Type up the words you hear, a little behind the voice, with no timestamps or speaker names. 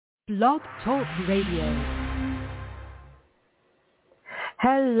Blog Talk Radio.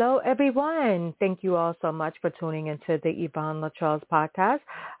 Hello, everyone. Thank you all so much for tuning into the Yvonne Luttrell's podcast.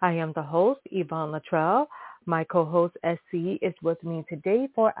 I am the host, Yvonne Luttrell. My co-host, SC, is with me today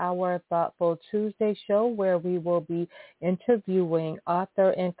for our Thoughtful Tuesday show, where we will be interviewing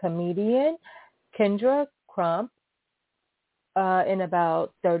author and comedian Kendra Crump in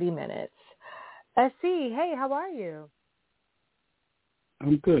about 30 minutes. SC, hey, how are you?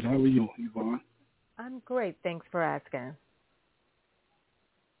 I'm good. How are you, Yvonne? I'm great. Thanks for asking.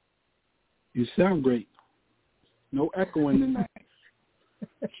 You sound great. No echoing tonight.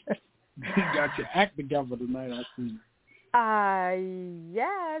 You got your act together tonight, I see.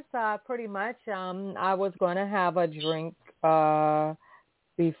 Yes, pretty much. I was going to have a drink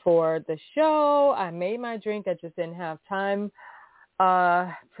before the show. I made my drink. I just didn't have time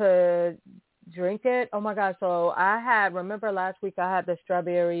to drink it. Oh, my gosh. So remember last week I had the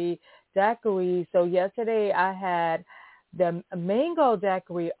strawberry daiquiri. So yesterday I had the mango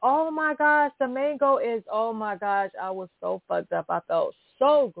daiquiri. Oh, my gosh. The mango is, oh, my gosh. I was so fucked up. I felt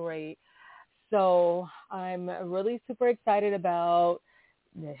so great. So I'm really super excited about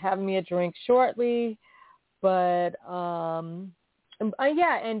having me a drink shortly. But, and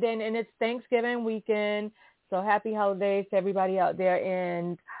it's Thanksgiving weekend. So happy holidays to everybody out there.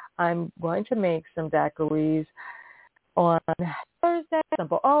 And I'm going to make some daiquiris on Thursday.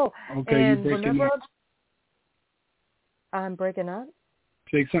 Oh, okay, and remember, I'm breaking up.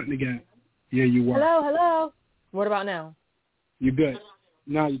 Say something again. Yeah, you are. Hello. What about now? You good.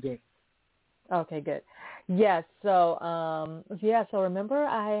 Now you're good. Okay, good. Yes. So, so remember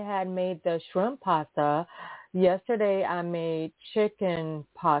I had made the shrimp pasta. Yesterday I made chicken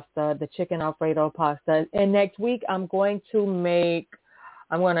pasta, the chicken Alfredo pasta. And next week I'm going to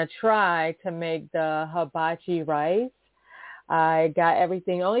try to make the hibachi rice. I got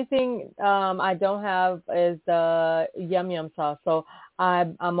everything. Only thing I don't have is the yum sauce. So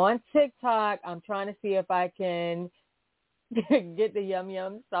I'm on TikTok. I'm trying to see if I can get the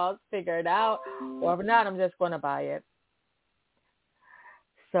yum sauce figured out, or if not, I'm just going to buy it.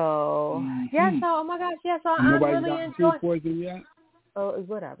 So oh my gosh, so I'm really enjoying. Food poison yet? Oh,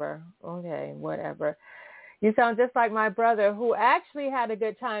 whatever. Okay, whatever. You sound just like my brother, who actually had a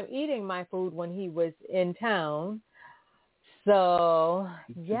good time eating my food when he was in town. So,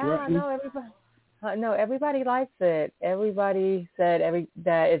 everybody likes it. Everybody said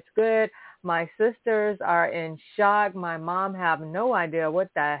that it's good. My sisters are in shock. My mom have no idea what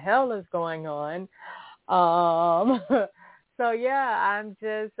the hell is going on. So I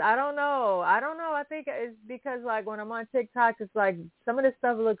don't know. I think it's because like when I'm on TikTok, it's like some of this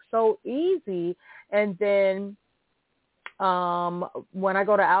stuff looks so easy, and then when I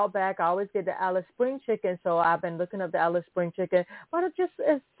go to Outback, I always get the Alice Spring chicken. So I've been looking up the Alice Spring chicken, but it's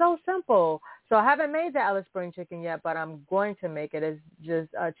so simple. So I haven't made the Alice Spring chicken yet, but I'm going to make it. It's just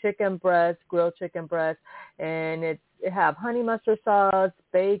a chicken breast, grilled chicken breast, and it have honey mustard sauce,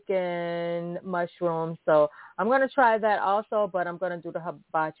 bacon, mushrooms. So I'm going to try that also, but I'm going to do the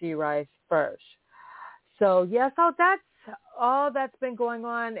hibachi rice first. So so that's all that's been going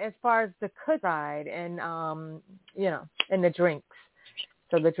on as far as the cook side, and and the drinks.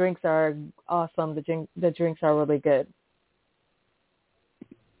 So the drinks are awesome. The drinks are really good.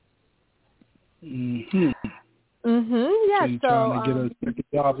 Mhm. Yeah. So you trying to get a second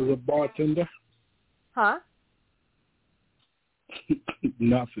job as a bartender? Huh?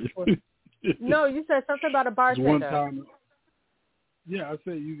 Nothing. No, you said something about a bartender. One time. Yeah, I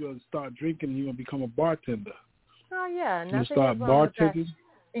said you're gonna start drinking and you're gonna become a bartender. Oh yeah, nothing. You start bartending?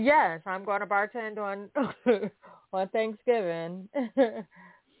 Yes, I'm going to bartend on on Thanksgiving.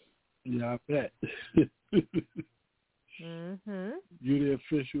 Yeah, I bet. Mhm. You the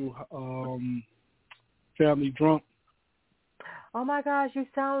official family drunk? Oh my gosh, you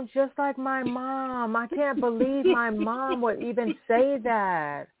sound just like my mom. I can't believe my mom would even say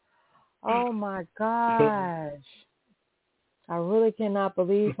that. Oh my gosh. I really cannot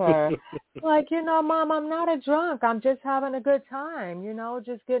believe her. Like, Mom, I'm not a drunk. I'm just having a good time,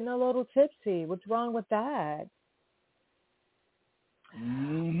 just getting a little tipsy. What's wrong with that?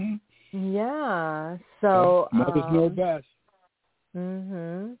 Mhm. Yeah. So mothers know best.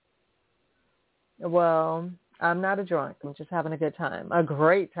 Mhm. Well, I'm not a drunk. I'm just having a good time. A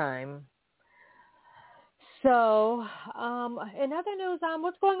great time. So, in other news,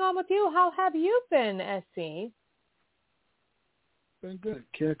 what's going on with you? How have you been, SC? Been good.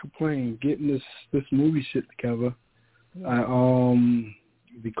 Can't complain. Getting this movie shit together. Yeah. I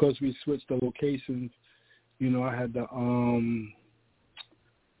because we switched the locations, I had to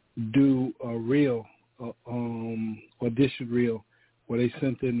do a reel, audition reel where they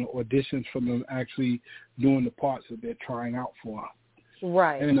sent in auditions for them actually doing the parts that they're trying out for.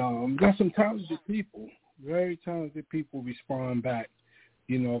 Right. And got some talented people, very talented people respond back.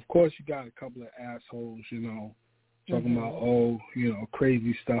 You know, of course you got a couple of assholes, you know, talking about,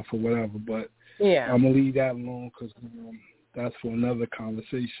 crazy stuff or whatever, but I'm going to leave that alone because that's for another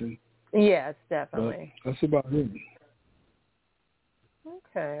conversation. Yes, definitely. But that's about it.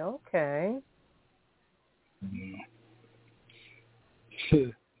 Okay.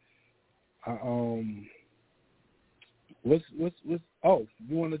 What's you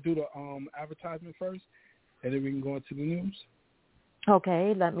want to do the advertisement first, and then we can go into the news?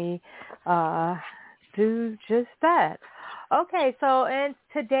 Okay, let me do just that. Okay, so in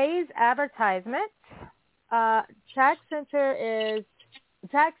today's advertisement, tax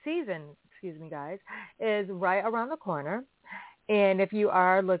season, guys, is right around the corner. And if you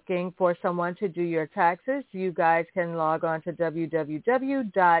are looking for someone to do your taxes, you guys can log on to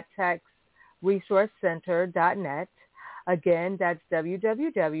www.taxresourcecenter.net. Again, that's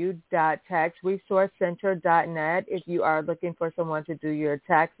www.taxresourcecenter.net. If you are looking for someone to do your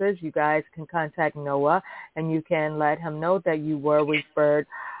taxes, you guys can contact Noah, and you can let him know that you were referred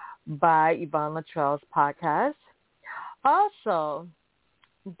by Yvonne Luttrell's podcast. Also,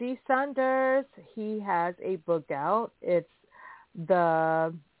 D. Saunders, he has a book out. It's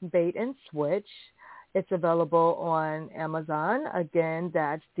The Bait and Switch. It's available on Amazon. Again,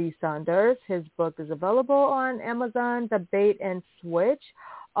 that's D. Saunders. His book is available on Amazon, The Bait and Switch.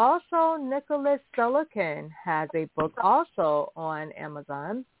 Also, Nicholas Sullivan has a book also on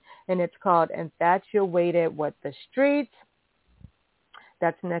Amazon, and it's called Infatuated with the Streets.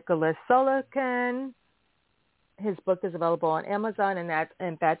 That's Nicholas Sullivan. His book is available on Amazon, and that's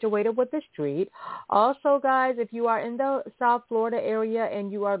Infatuated with the Street. Also, guys, if you are in the South Florida area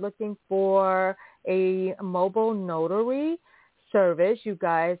and you are looking for a mobile notary service, you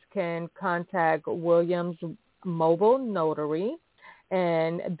guys can contact Williams Mobile Notary,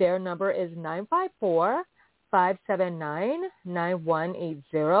 and their number is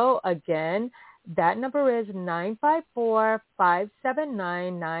 954-579-9180. Again, that number is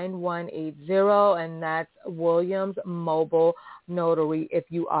 954-579-9180, and that's Williams Mobile Notary if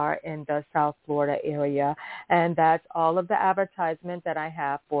you are in the South Florida area. And that's all of the advertisement that I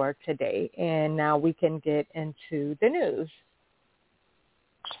have for today. And now we can get into the news.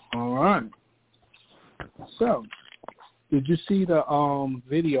 All right. So, did you see the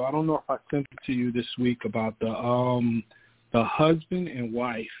video? I don't know if I sent it to you this week about the husband and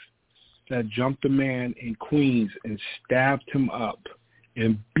wife that jumped a man in Queens and stabbed him up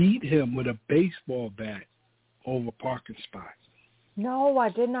and beat him with a baseball bat over a parking spot. No, I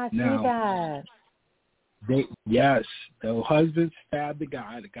did not see that. Yes, the husband stabbed the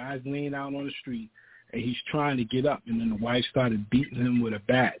guy. The guy's laying out on the street, and he's trying to get up, and then the wife started beating him with a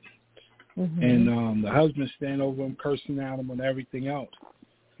bat. And the husband stand over him, cursing at him and everything else,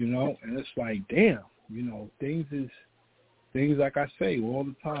 you know, and it's like, damn, you know, things like I say all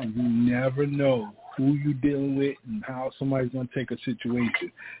the time, you never know who you're dealing with and how somebody's going to take a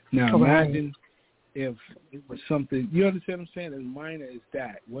situation. Now, imagine if it was something, you understand what I'm saying, as minor as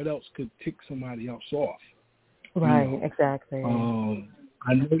that, what else could tick somebody else off? Right, you know? Exactly.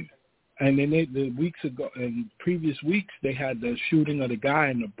 I know, and then the weeks ago, in previous weeks, they had the shooting of the guy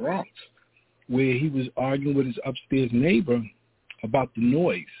in the Bronx where he was arguing with his upstairs neighbor about the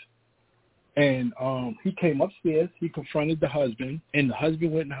noise. And he came upstairs, he confronted the husband, and the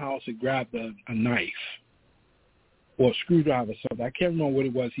husband went in the house and grabbed a knife or a screwdriver or something. I can't remember what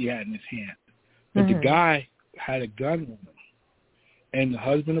it was he had in his hand. But the guy had a gun on him. And the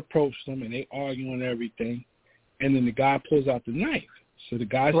husband approached him, and they arguing and everything. And then the guy pulls out the knife. So the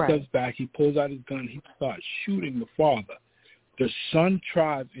guy steps back, he pulls out his gun, he starts shooting the father. The son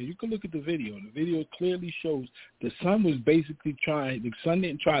tried, and you can look at the video. The video clearly shows the son was basically trying. The son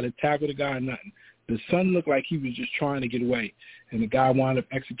didn't try to tackle the guy or nothing. The son looked like he was just trying to get away, and the guy wound up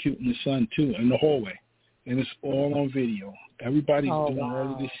executing the son too in the hallway. And it's all on video. Everybody's doing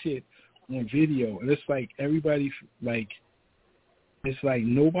all of this shit on video, and it's like everybody it's like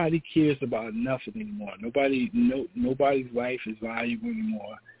nobody cares about nothing anymore. Nobody's life is valuable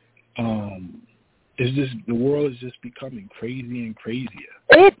anymore. It's just the world is just becoming crazy and crazier.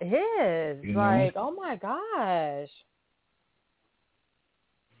 It is. You know? Oh my gosh.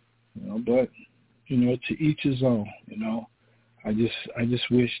 You know, but you know, to each his own. You know, I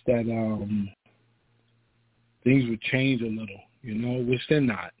just wish that things would change a little. You know, which they're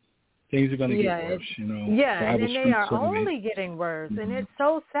not. Things are going to get worse. You know. Yeah, and then they are only getting worse, and it's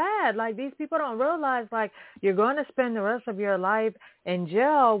so sad. Like these people don't realize, like you're going to spend the rest of your life in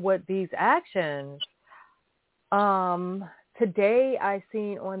jail with these actions. today I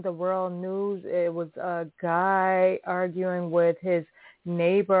seen on the world news, it was a guy arguing with his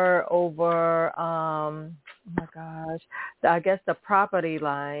neighbor over, oh my gosh, I guess the property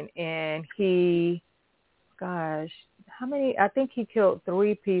line. And I think he killed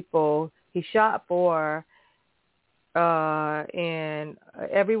 3 people. He shot 4. And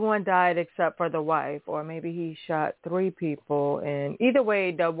everyone died except for the wife, or maybe he shot 3 people. And either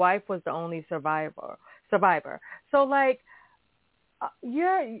way, the wife was the only survivor. So like,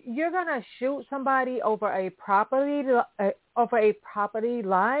 you're gonna shoot somebody over a property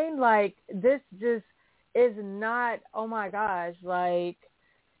line? Like, this just is not. Oh my gosh! Like,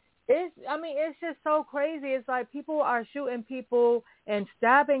 it's just so crazy. It's like people are shooting people and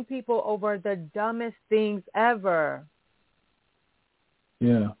stabbing people over the dumbest things ever.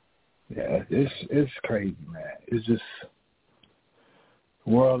 Yeah, it's crazy, man. It's just,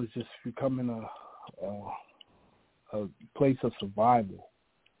 the world is just becoming a place of survival.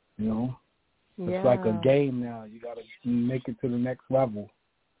 You know, it's like a game now. You gotta make it to the next level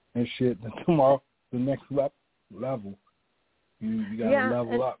and shit. And tomorrow, the next level. You gotta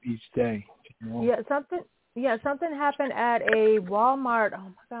level up each day. You know? Something happened at a Walmart. Oh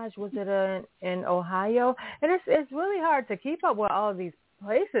my gosh, was it in Ohio? And it's really hard to keep up with all of these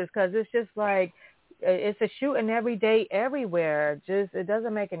places because it's just like it's a shooting every day everywhere. Just, it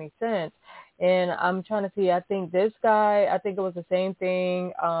doesn't make any sense. And I'm trying to see. I think this guy. I think it was the same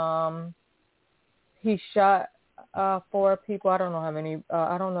thing. He shot 4 people. I don't know how many.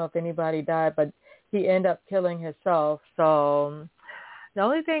 I don't know if anybody died, but he ended up killing himself. So the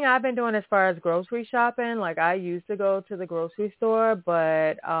only thing I've been doing as far as grocery shopping, like I used to go to the grocery store,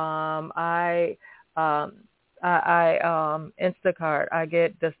 but I Instacart. I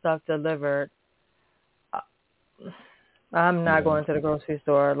get the stuff delivered. I'm not going to the grocery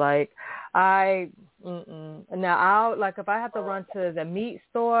store. Like now I'll, like, if I have to run to the meat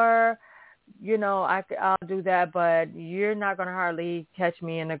store, you know, I'll do that, but you're not going to hardly catch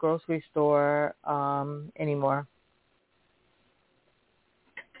me in the grocery store anymore.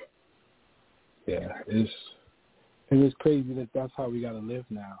 Yeah, it's crazy that that's how we got to live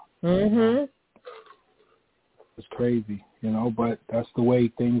now. Mhm. It's crazy, you know, but that's the way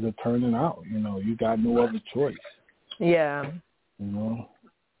things are turning out. You know, you got no other choice. Yeah. You know,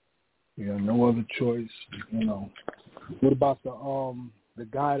 you got no other choice. You know, what about the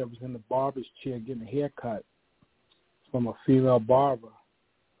guy that was in the barber's chair getting a haircut from a female barber,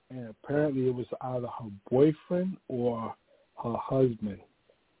 and apparently it was either her boyfriend or her husband.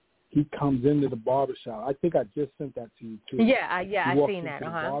 He comes into the barbershop. I think I just sent that to you too. Yeah, I've seen that. He walks into the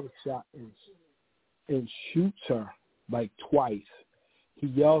barbershop and shoots her like twice. He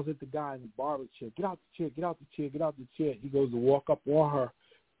yells at the guy in the barber chair, "Get out the chair! Get out the chair! Get out the chair!" He goes to walk up on her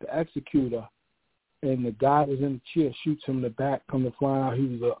to execute her, and the guy was in the chair, shoots him in the back. Come to find out, he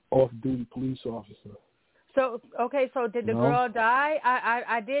was an off-duty police officer. So, okay, so did the girl die?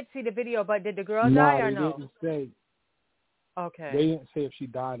 I did see the video, but did the girl die or no? No, they didn't say. Okay. They didn't say if she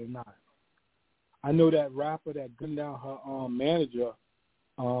died or not. I know that rapper that gunned down her manager,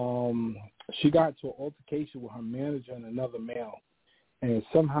 she got into an altercation with her manager and another male, and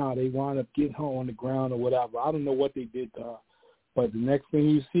somehow they wound up getting her on the ground or whatever. I don't know what they did to her, but the next thing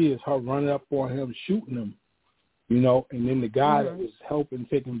you see is her running up on him, shooting him, you know, and then the guy that was helping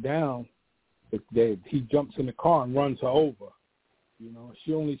take him down, he jumps in the car and runs her over. You know,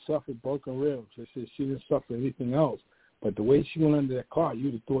 she only suffered broken ribs. She didn't suffer anything else. But the way she went under that car,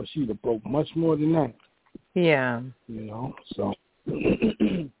 you'd have thought she'd have broke much more than that. Yeah. You know, so.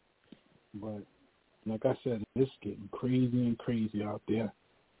 But like I said, it's getting crazy and crazy out there.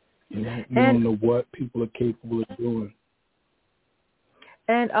 You know, you don't know what people are capable of doing.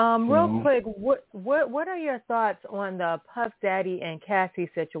 And real quick, what are your thoughts on the Puff Daddy and Cassie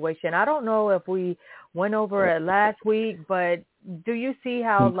situation? I don't know if we went over it last week, but do you see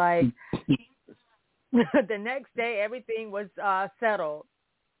how, like, the next day everything was settled?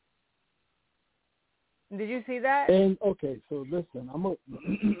 Did you see that? And okay, so listen, so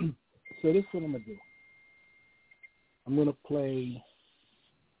this is what I'm gonna do. I'm gonna play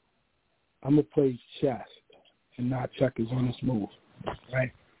chess and not checkers on this move,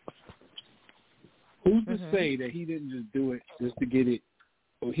 right? Who's to say that he didn't just do it just to get it,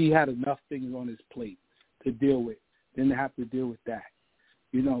 or he had enough things on his plate to deal with, then to have to deal with that.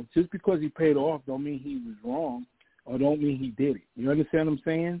 You know, just because he paid off don't mean he was wrong or don't mean he did it. You understand what I'm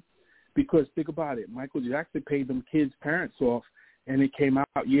saying? Because think about it. Michael Jackson paid them kids' parents off, and it came out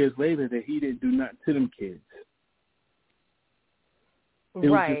years later that he didn't do nothing to them kids. It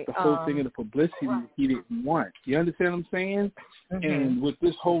was just the whole thing of the publicity he didn't want. You understand what I'm saying? Mm-hmm. And with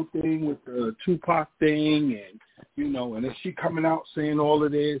this whole thing with the Tupac thing and, and then she coming out saying all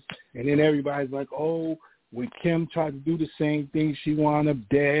of this, and then everybody's like, oh, when Kim tried to do the same thing, she wound up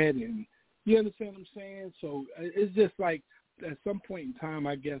dead. And you understand what I'm saying? So it's just like at some point in time,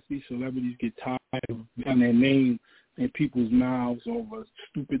 I guess these celebrities get tired of having their name in people's mouths over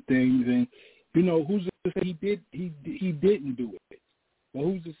stupid things. And, who's to say he didn't do it? Well,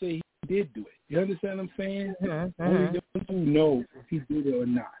 who's to say he did do it? You understand what I'm saying? Mm-hmm. Only those who know if he did it or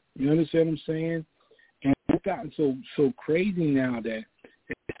not. You understand what I'm saying? And it's gotten so crazy now that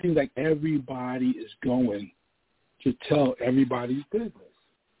it seems like everybody is going to tell everybody's business.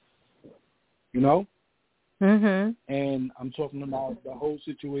 Mm-hmm. And I'm talking about the whole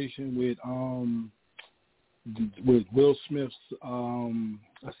situation with Will Smith's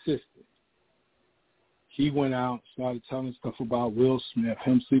assistant. He went out, started telling stuff about Will Smith,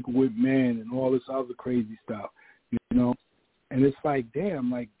 him sleeping with men, and all this other crazy stuff, And it's like, damn,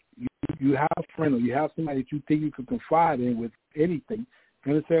 like you have a friend or you have somebody that you think you can confide in with anything.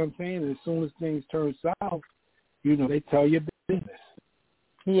 You understand what I'm saying? And as soon as things turn south, they tell your business.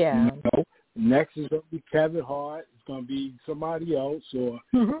 Yeah. Next is going to be Kevin Hart. It's going to be somebody else. Or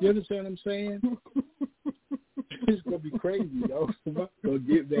you understand what I'm saying? It's going to be crazy, Somebody's going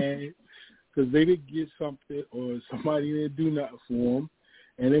to get mad because they didn't get something or somebody didn't do nothing for them.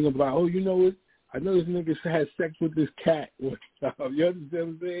 And they're going to be like, oh, you know what? I know this nigga had sex with this cat. You understand what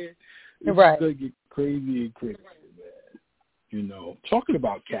I'm saying? It's right. going to get crazy and crazy, man. Talking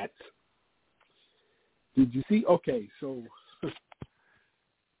about cats. Did you see? Okay, so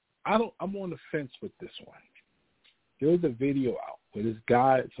I'm on the fence with this one. There was a video out where this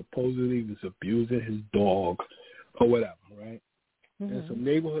guy supposedly was abusing his dog or whatever, right? Mm-hmm. And some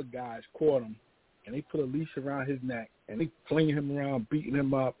neighborhood guys caught him, and they put a leash around his neck, and they flinging him around, beating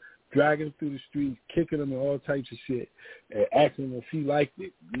him up, dragging him through the streets, kicking him and all types of shit, and asking him if he liked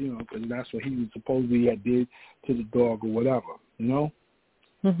it, because that's what he was supposedly had did to the dog or whatever,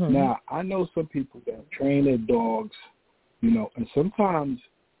 Mm-hmm. Now, I know some people that train their dogs, and sometimes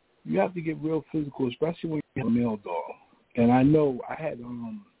you have to get real physical, especially when you have a male dog. And I know I had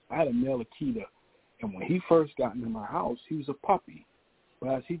a male Akita, and when he first got into my house, he was a puppy. But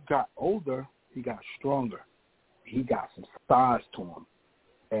as he got older, he got stronger. He got some size to him.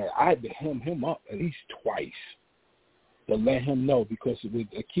 And I had to hem him up at least twice to let him know, because with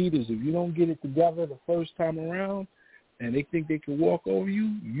Akitas, if you don't get it together the first time around and they think they can walk over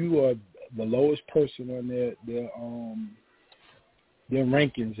you, you are the lowest person on their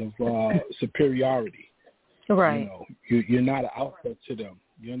rankings of superiority. Right. You're not an alpha to them.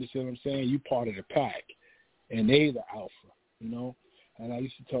 You understand what I'm saying? You're part of the pack, and they the alpha, And I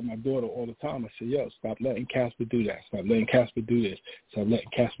used to tell my daughter all the time, I said, yo, stop letting Casper do that. Stop letting Casper do this. Stop letting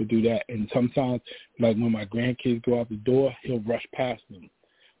Casper do that. And sometimes, like when my grandkids go out the door, he'll rush past them.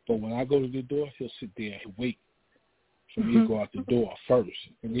 But when I go to the door, he'll sit there and wait for me to go out the door first.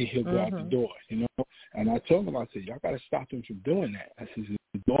 And then he'll go out the door, And I told him, I said, y'all got to stop him from doing that. I said,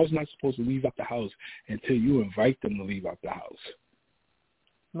 the dog's not supposed to leave out the house until you invite them to leave out the house.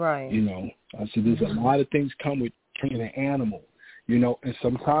 Right. I said, there's a lot of things come with training an animal. And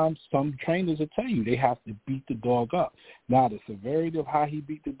sometimes some trainers will tell you they have to beat the dog up. Now, the severity of how he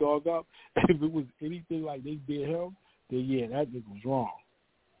beat the dog up, if it was anything like they did him, then yeah, that nigga was wrong.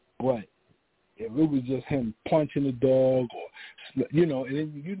 But if it was just him punching the dog or, and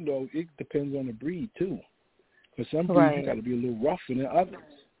then, it depends on the breed too. For some breeds, you got to be a little rougher than others.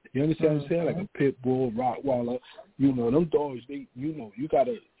 You understand what I'm saying? Like a pit bull, Rottweiler, them dogs, you got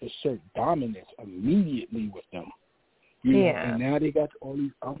to assert dominance immediately with them. And now they got all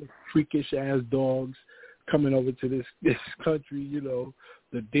these other freakish-ass dogs coming over to this country,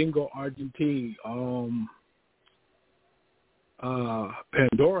 the Dingo Argentine.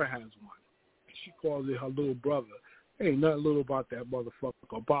 Pandora has one. She calls it her little brother. Ain't nothing little about that motherfucker,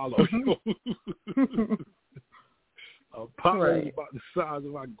 Apollo. Apollo is about the size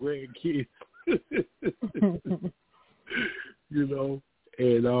of my grandkids.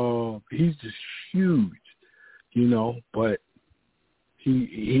 And he's just huge. But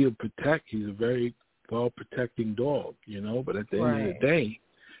he'll protect. He's a very well-protecting dog, But at the end of the day,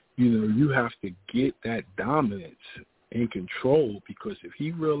 you have to get that dominance and control, because if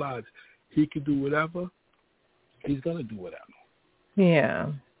he realizes he can do whatever, he's going to do whatever.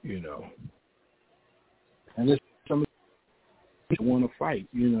 Yeah. And there's some people want to fight.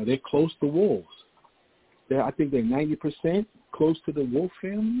 They're close to wolves. I think they're 90% close to the wolf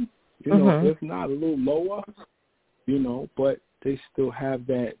family, if not a little lower. But they still have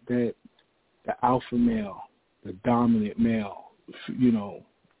that the alpha male, the dominant male,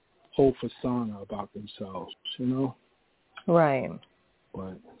 whole persona about themselves, Right.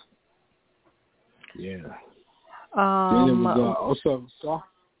 But yeah. Then it was also. So,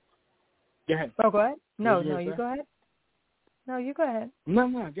 go ahead. Oh, go ahead. No, you go ahead. No, you go ahead. No,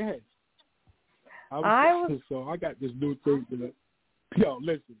 go ahead. So I got this new thing that. Yo,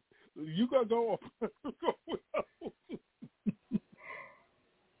 listen. You gotta go on.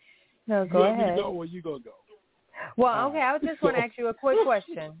 No, go ahead. You go or you gonna go? Well, okay. I just want to ask you a quick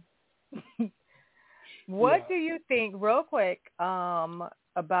question. What do you think, real quick,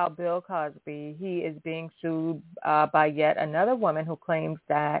 about Bill Cosby? He is being sued by yet another woman who claims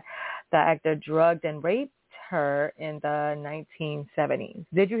that the actor drugged and raped her in the 1970s.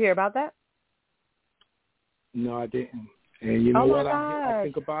 Did you hear about that? No, I didn't. And you know what I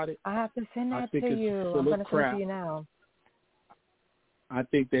think about it? I have to send that to you. I'm going to send it to you now. I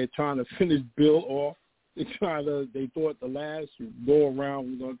think they're trying to finish Bill off. They thought the last go around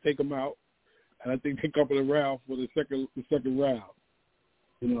was going to take him out, and I think they're coming around for the second round.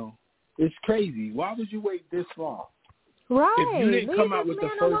 It's crazy. Why would you wait this long? Right. If you didn't come out with the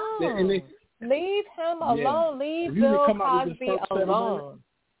first, leave him alone. Leave Bill Cosby alone.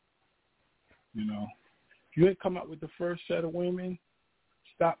 If you didn't come out with the first set of women,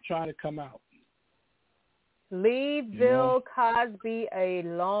 stop trying to come out. Leave Bill Cosby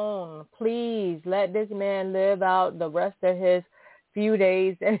alone. Please let this man live out the rest of his few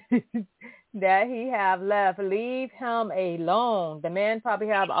days that he have left. Leave him alone. The man probably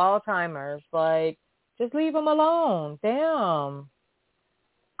have Alzheimer's. Just leave him alone. Damn.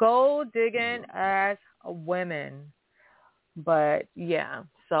 Gold digging ass women. But yeah,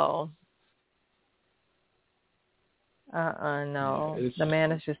 so no. The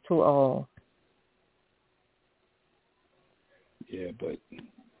man is just too old. Yeah, but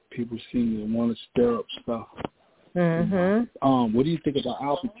people seem to want to stir up stuff. Mm-hmm. What do you think about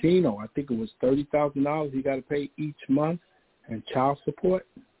Al Pacino? I think it was $30,000 he got to pay each month and child support.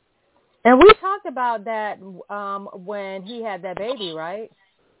 And we talked about that when he had that baby, right?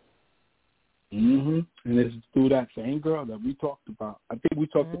 Mm-hmm. And it's through that same girl that we talked about. I think we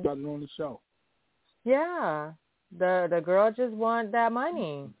talked about it on the show. Yeah. The girl just wanted that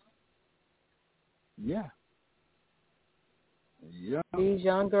money. Yeah. Yeah. These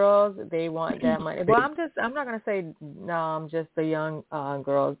young girls, they want that money. Well, I'm not gonna say just the young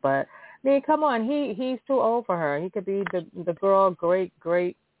girls, but I mean, come on, he's too old for her. He could be the girl great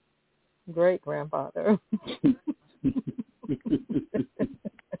grandfather.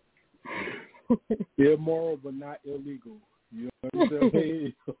 Immoral but not illegal. You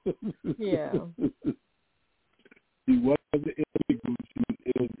understand? Yeah. He wasn't illegal.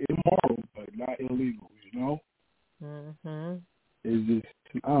 It was immoral but not illegal. Mhm. It's just,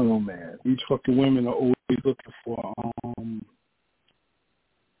 I don't know, man. These fucking women are always looking for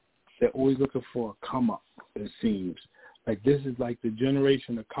they're always looking for a come up. It seems like this is like the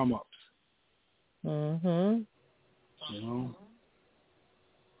generation of come ups. Mhm.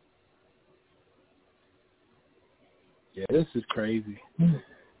 Yeah, this is crazy.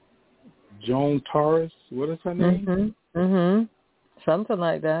 Joan Torres, what is her name? Mhm. Something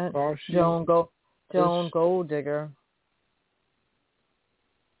like that. Joan Gold Digger.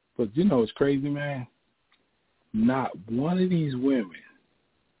 But it's crazy, man. Not one of these women.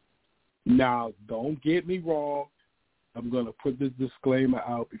 Now, don't get me wrong. I'm going to put this disclaimer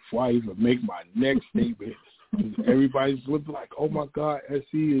out before I even make my next statement. Everybody's looking like, oh, my God,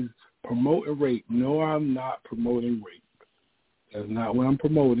 SE is promoting rape. No, I'm not promoting rape. That's not what I'm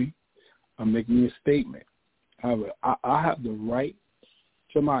promoting. I'm making a statement. I have the right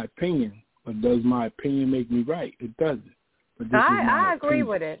to my opinion, but does my opinion make me right? It doesn't. But I agree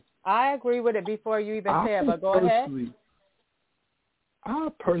with it. I agree with it before you even say it, but go ahead. I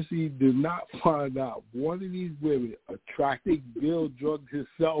personally did not find out one of these women attracting Bill drugged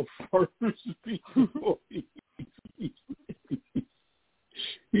himself first before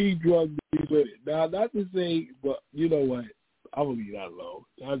he drugged these women. Now, not to say, but you know what? I'm going to leave that alone.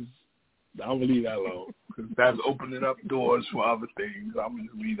 I'm going to leave that alone because that's opening up doors for other things. I'm going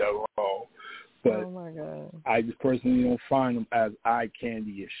to leave that alone. But oh my God. I just personally don't find them as eye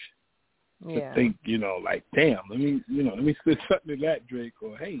candy-ish. To think, like, damn, let me spit something to that Drake,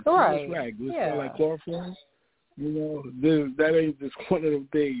 or hey, right. this rag, does it smell like chloroform? That ain't just one of them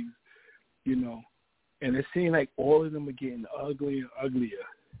things, And it seems like all of them are getting uglier and uglier,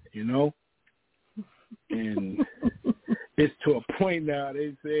 And it's to a point now.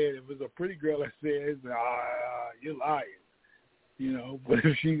 They said if it's a pretty girl that says, you're lying, But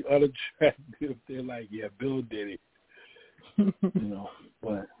if she's unattractive, they're like, yeah, Bill did it,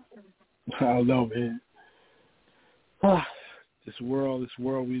 But I don't know, man. This world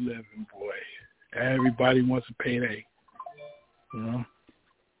we live in, boy. Everybody wants a payday. You know?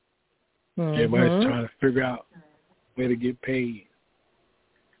 Everybody's trying to figure out where to get paid.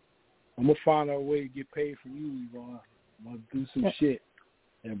 I'm going to find out a way to get paid from you, Yvonne. I'm going to do some shit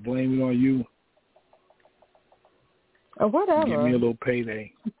and blame it on you. Or whatever. Give me a little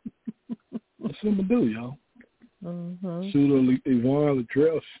payday. That's what I'm going to do, yo. Shoot Yvonne the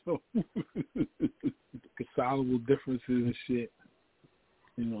drill show. Consolidable differences and shit.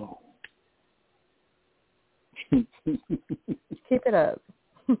 You know. Keep it up.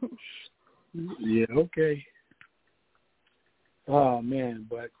 Yeah, okay. Oh, man,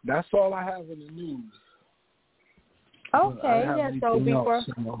 but that's all I have in the news. Okay, yeah, so before... Else,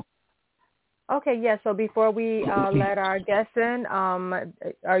 you know? Okay, yeah, so before we let our guests in,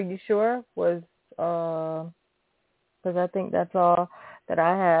 are you sure? Because I think that's all that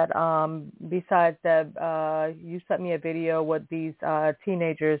I had. Besides that, you sent me a video with these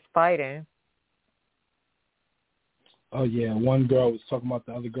teenagers fighting. Oh, yeah. One girl was talking about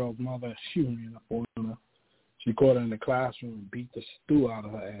the other girl's mother shooting her. She caught her in the classroom and beat the stew out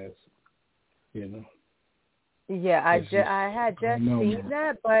of her ass. You know? Yeah, I had just seen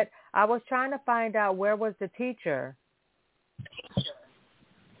that, but I was trying to find out where was the teacher.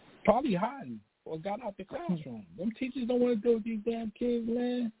 Probably hiding. Or got out the classroom. Them teachers don't want to deal with these damn kids,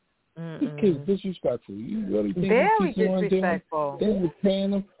 man. These kids disrespectful. You really think very disrespectful? They were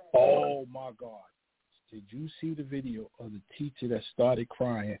paying them? Oh, my God. Did you see the video of the teacher that started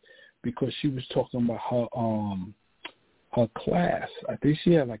crying because she was talking about her class? I think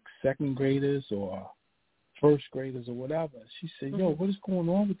she had like second graders or first graders or whatever. She said, yo, what is going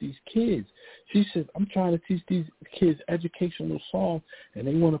on with these kids? She said, I'm trying to teach these kids educational songs, and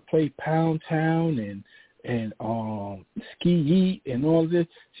they want to play Pound Town and Ski and all this.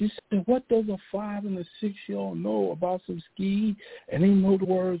 She said, what does a 5 and a 6-year-old know about some ski? And they know the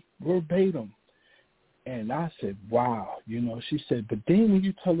words verbatim. And I said, wow. You know, she said, but then when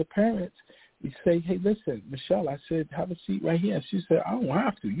you tell the parents, you say, hey, listen, Michelle, I said, have a seat right here. And she said, I don't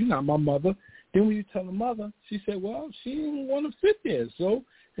have to. You're not my mother. Then when you tell the mother, she said, well, she didn't want to sit there. So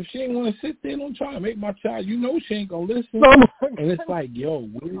if she ain't want to sit there, don't try to make my child. You know she ain't going to listen. And it's like, yo,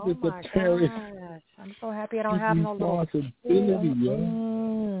 where is the parents? Gosh. I'm so happy I don't have no responsibility,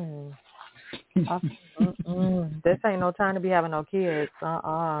 yo. This ain't no time to be having no kids.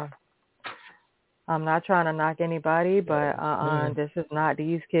 I'm not trying to knock anybody, but this is not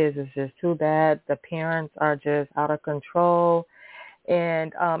these kids. It's just too bad. The parents are just out of control.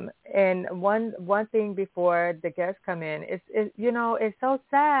 And one thing before the guests come in, it's so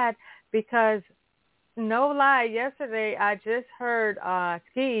sad because, no lie, yesterday I just heard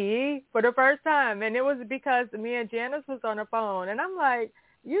Ski for the first time, and it was because me and Janice was on the phone, and I'm like,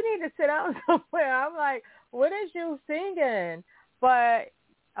 you need to sit down somewhere. I'm like, what is you singing? But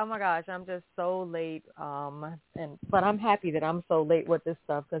oh my gosh, I'm just so late. But I'm happy that I'm so late with this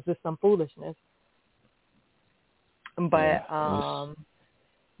stuff because it's some foolishness. But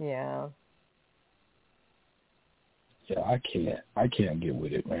yeah. Yeah, I can't get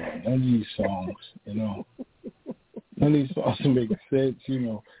with it, man. None of these songs, none of these songs make sense.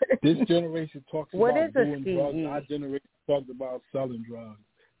 This generation talks about doing drugs. Our generation talks about selling drugs.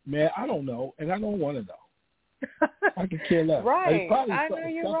 Man, I don't know, and I don't want to know. I can care less. Right. I know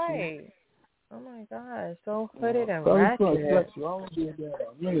you're right. Oh my gosh, so hooded and ratchet. I don't do that.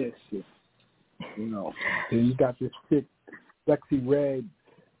 None of that shit. Then you got this chick, Sexy Red,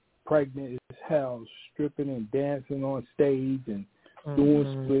 pregnant as hell, stripping and dancing on stage and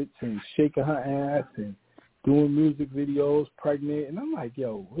doing splits and shaking her ass and doing music videos, pregnant. And I'm like,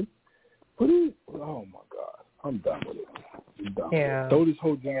 yo, what are you? Oh my God, I'm done with it. Yeah. Throw this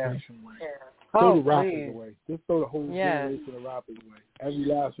whole generation away. Throw the rappers away. Just throw the whole generation of rappers away. Every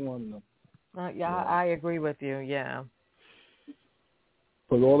last one of them. I agree with you. Yeah.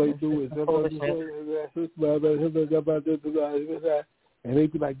 But all they do is and they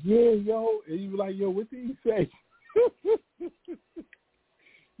be like, yeah, yo, and you be like, yo, what did he say?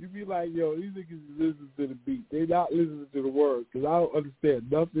 You be like, yo, these niggas listen to the beat. They not listening to the words because I don't understand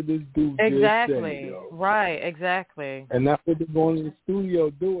nothing this dude just said. Yo. Right, exactly. And that's what they're going to the studio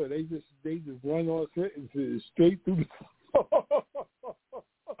doing. They just run on sentences straight through the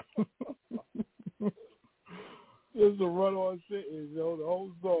just a run on sentence, yo, the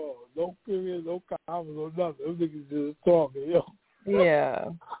whole song. No period, no commas, no nothing. Those niggas just talking, yo. Yeah.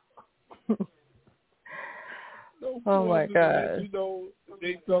 Oh my God.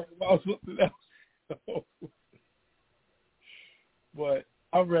 They talk about something else. But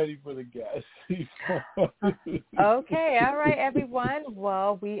I'm ready for the guest. Okay, all right, everyone.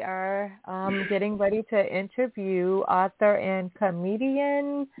 Well, we are getting ready to interview author and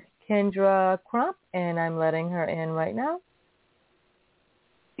comedian Kendra Crump, and I'm letting her in right now.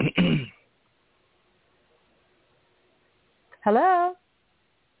 Hello.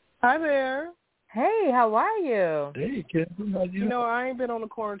 Hi there. Hey, how are you? Hey, Kendra, how you? You know, I ain't been on the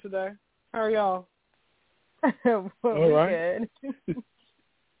corner today. How are y'all? Well, all right. Good.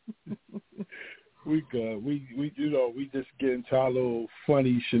 We good. We just get into our little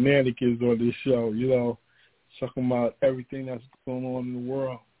funny shenanigans on this show, talking about everything that's going on in the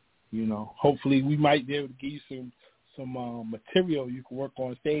world. Hopefully we might be able to give you some material you can work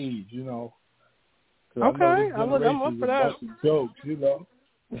on stage, Okay, I'm up for that. Jokes,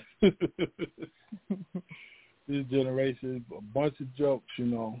 This generation is a bunch of jokes,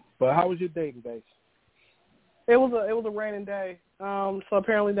 But how was your day today? It was a raining day. So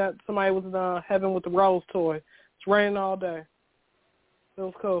apparently that somebody was in heaven with the Rose toy. It's raining all day. It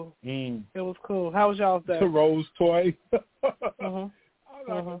was cool. It was cool. How was y'all's day? The Rose toy. Uh-huh. I'm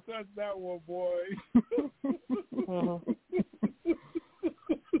not gonna touch that one, boy.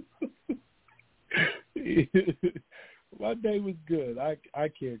 My day was good. I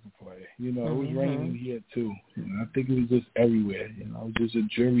can't complain. It was raining here too. I think it was just everywhere. It was just a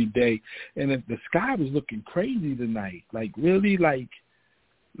dreary day, and the sky was looking crazy tonight. Like really, like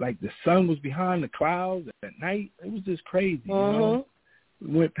the sun was behind the clouds at night. It was just crazy. We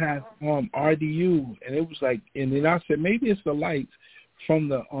went past RDU, and it was like, and then I said maybe it's the lights from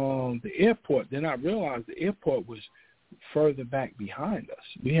the airport. Then I realized the airport was further back behind us.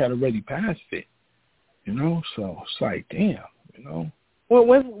 We had already passed it. So it's like, damn, Well,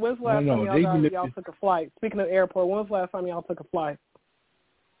 when's the last time y'all took a flight? Speaking of airport, when's the last time y'all took a flight?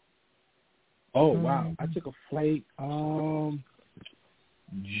 Oh, wow. I took a flight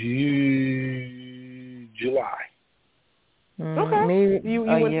July. Okay. You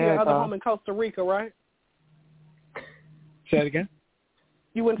went to your other home in Costa Rica, right? Say it again?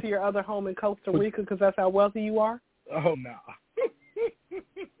 You went to your other home in Costa Rica because that's how wealthy you are? Oh, no.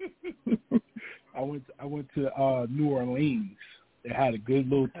 I went to New Orleans. I had a good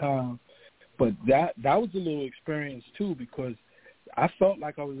little time, but that was a little experience too, because I felt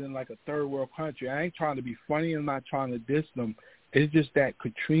like I was in like a third world country. I ain't trying to be funny. I'm not trying to diss them. It's just that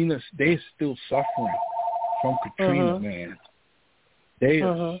Katrina, they're still suffering from Katrina, man. They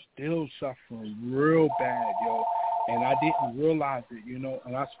are still suffering real bad, yo. And I didn't realize it,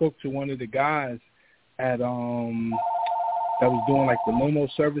 And I spoke to one of the guys at that was doing like the limo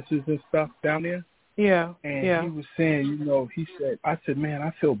services and stuff down there. Yeah. And he was saying, I said, man,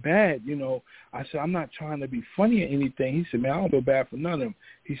 I feel bad, I said, I'm not trying to be funny or anything. He said, man, I don't feel bad for none of them.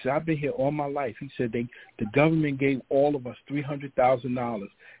 He said, I've been here all my life. He said, the government gave all of us $300,000.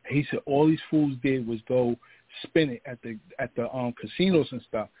 He said, all these fools did was go spend it at the casinos and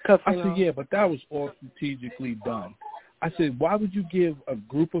stuff. I said, yeah, but that was all strategically done. I said, why would you give a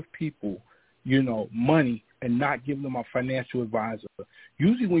group of people, money and not give them a financial advisor?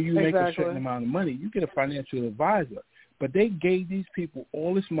 Usually when you make a certain amount of money, you get a financial advisor. But they gave these people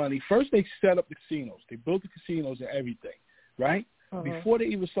all this money. First, they set up the casinos. They built the casinos and everything, right? Before they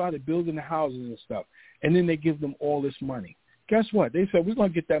even started building the houses and stuff. And then they give them all this money. Guess what? They said, we're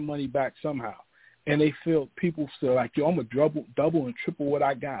going to get that money back somehow. And they feel, people feel like, yo, I'm going to double and triple what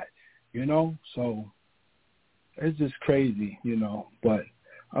I got, So it's just crazy, But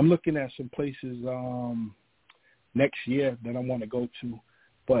I'm looking at some places next year that I want to go to.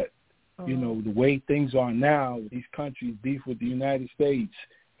 But, the way things are now, these countries beef with the United States,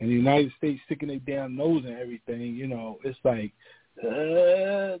 and the United States sticking their damn nose and everything, it's like, do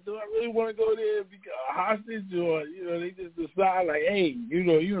I really want to go there and be a hostage? Or, they just decide like, hey,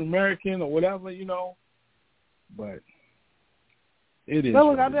 you're American or whatever, But it is.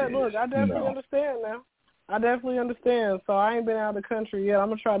 No, I definitely understand now. I definitely understand. So I ain't been out of the country yet. I'm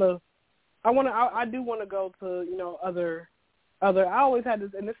gonna try to. I do want to go to other. I always had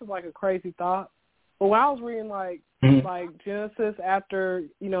this, and this is like a crazy thought. But when I was reading like Genesis after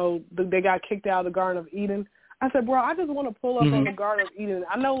they got kicked out of the Garden of Eden, I said, bro, I just want to pull up on the Garden of Eden.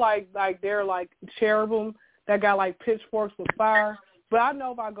 I know like they're like cherubim that got like pitchforks with fire. But I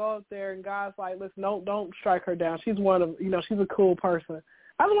know if I go up there and God's like, listen, don't strike her down. She's one of, she's a cool person.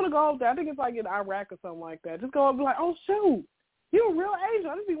 I just want to go up there. I think it's like in Iraq or something like that. Just go up and be like, oh, shoot, you're a real angel.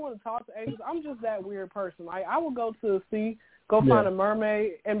 I just be wanting to talk to angels. I'm just that weird person. Like, I would go to the sea, find a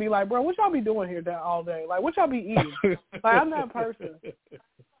mermaid, and be like, bro, what y'all be doing here all day? Like, what y'all be eating? Like, I'm that person.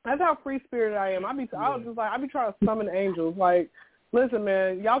 That's how free-spirited I am. I be trying to summon angels. Like, listen,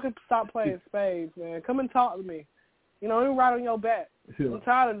 man, y'all can stop playing spades, man. Come and talk to me. You know, don't even ride on your back. Yeah. I'm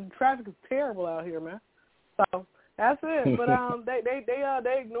tired of the traffic is terrible out here, man. So that's it. But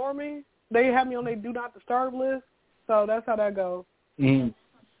they ignore me. They have me on their do not disturb list. So that's how that goes. Mm.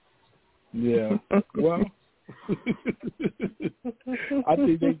 Yeah. Well, I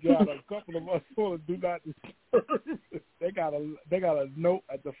think they got a couple of us on do not disturb. They got a note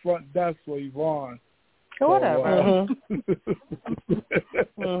at the front desk for Yvonne. Whatever.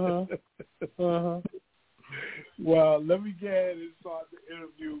 Well, let me get ahead and start the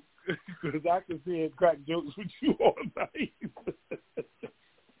interview because I can see and crack jokes with you all night.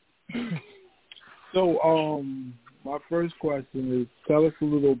 So, my first question is, tell us a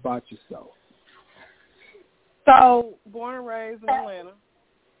little about yourself. So, born and raised in Atlanta.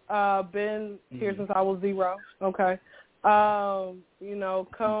 Been here since I was 0. Okay. You know,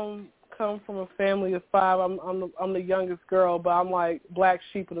 come from a family of 5. I'm the youngest girl, but I'm like black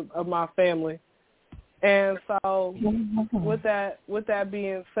sheep of my family. And so, with that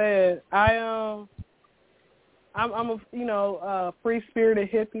being said, I'm a free spirited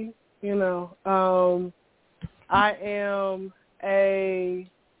hippie. You know, I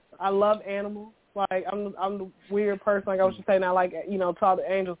love animals. Like I'm the weird person. Like I was just saying, I like talk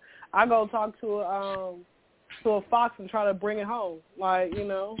to angels. I go talk to a fox and try to bring it home. Like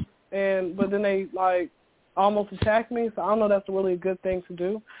but then they like almost attack me. So I don't know. That's really a good thing to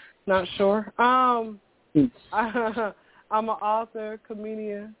do. Not sure. I'm an author,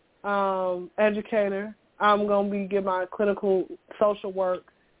 comedian, educator. I'm gonna be getting my clinical social work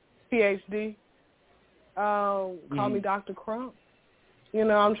PhD. Call me Dr. Crump.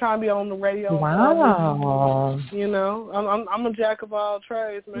 I'm trying to be on the radio. Wow. I'm a jack of all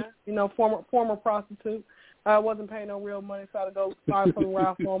trades, man. Former prostitute. I wasn't paying no real money, so I had to go find something where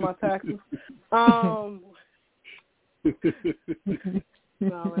I for my taxes.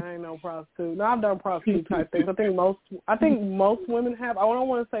 No, man, I ain't no prostitute. No, I've done prostitute type things. I think most women have. I don't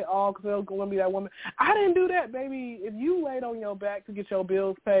want to say all because they're going to be that woman. I didn't do that, baby. If you laid on your back to get your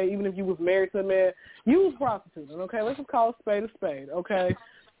bills paid, even if you was married to a man, you was prostituting. Okay, let's just call a spade. Okay,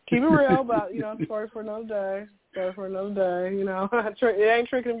 keep it real. But story for another day. It ain't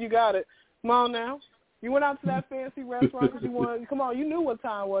tricking if you got it. Come on now. You went out to that fancy restaurant because you wanted. Come on, you knew what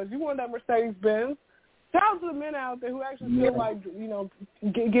time it was. You wanted that Mercedes Benz. Shout out to the men out there who actually feel like,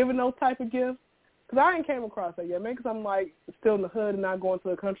 giving those type of gifts. Because I ain't came across that yet, man, because I'm, like, still in the hood and not going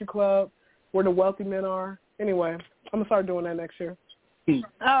to a country club where the wealthy men are. Anyway, I'm going to start doing that next year.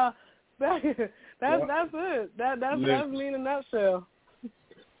 That's it. That's me in a nutshell.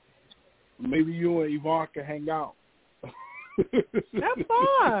 Maybe you and Yvonne can hang out. That's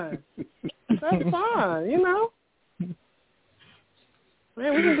fine.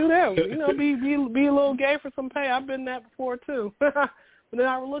 Man, we can do that. Be a little gay for some pay. I've been that before too. But then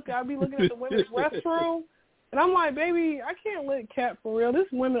I'll be looking at the women's restroom, and I'm like, baby, I can't lick cat for real. These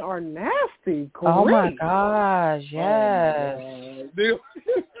women are nasty. Great. Oh my gosh, yes. I'm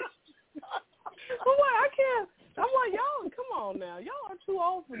like, I can't. I'm like, y'all, come on now, y'all are too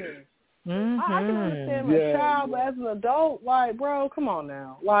old for this. Mm-hmm. I can understand a child, but as an adult, like, bro, come on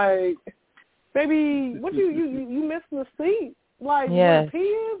now, like, baby, what you missing the seat? Like, yes. What,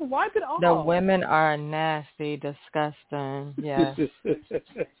 peas? Wipe it off. The women are nasty, disgusting. Yes.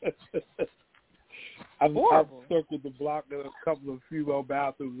 I've circled the block of a couple of female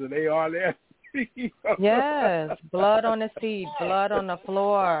bathrooms, and they are there. Yes, blood on the seat, blood on the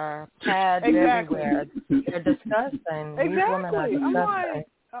floor, pads everywhere. They're disgusting. Exactly. These women are disgusting.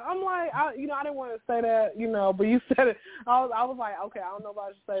 I'm like, I didn't want to say that, but you said it. I was like, okay, I don't know if I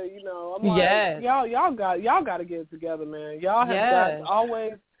should say it, I'm like, yes. y'all got to get it together, man. Y'all have got to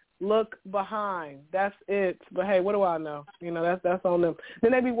always look behind. That's it. But hey, what do I know? That's on them.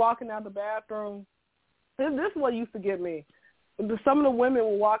 Then they be walking out the bathroom. This is what used to get me. Some of the women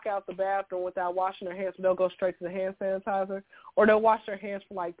will walk out the bathroom without washing their hands, but they'll go straight to the hand sanitizer, or they'll wash their hands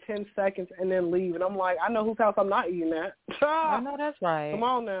for like 10 seconds and then leave. And I'm like, I know whose house I'm not eating at. I know that's right. Come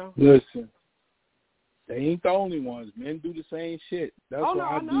on now. Listen, they ain't the only ones. Men do the same shit. That's why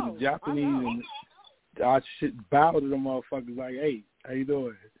I do the Japanese, and I bow to them motherfuckers like, hey, how you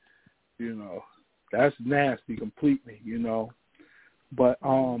doing? That's nasty completely, But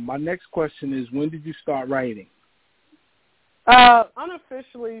my next question is, when did you start writing?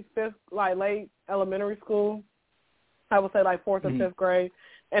 Unofficially late elementary school. I would say like 4th or 5th grade.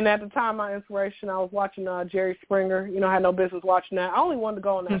 And at the time, my inspiration, I was watching Jerry Springer. I had no business watching that. I only wanted to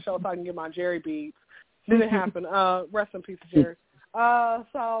go on that show so I can get my Jerry beads. Didn't happen. Rest in peace, Jerry.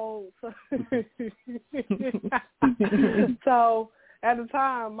 So at the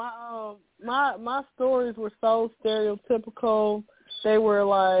time, my stories were so stereotypical. They were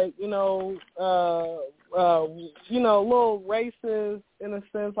like, little races in a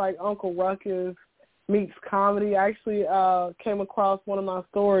sense, like Uncle Ruckus meets comedy. I actually came across one of my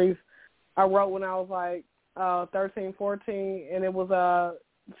stories I wrote when I was like 13, 14, and it was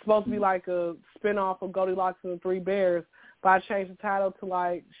supposed to be like a spinoff of Goldilocks and the Three Bears, but I changed the title to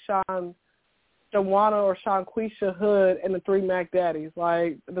like Shawana or Shanquisha Hood and the Three Mac Daddies.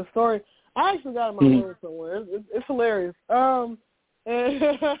 Like the story, I actually got it in my room somewhere. It's hilarious. And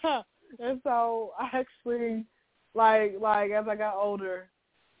so I actually like as I got older,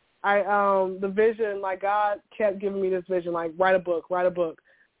 I the vision, like God kept giving me this vision, like write a book,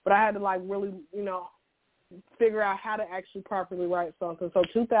 but I had to like really figure out how to actually properly write something. So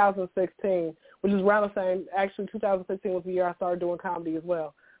 2016, which is around the same, actually 2016 was the year I started doing comedy as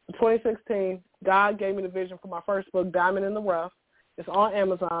well. So 2016, God gave me the vision for my first book, Diamond in the Rough. It's on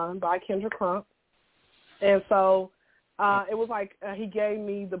Amazon by Kendra Crump. And so it was like he gave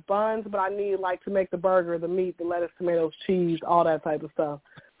me the buns, but I needed like to make the burger, the meat, the lettuce, tomatoes, cheese, all that type of stuff.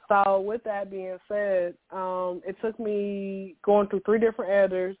 So with that being said, it took me going through 3 different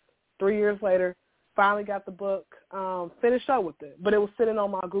editors. 3 years later, finally got the book, finished up with it. But it was sitting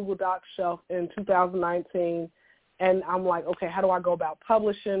on my Google Docs shelf in 2019, and I'm like, okay, how do I go about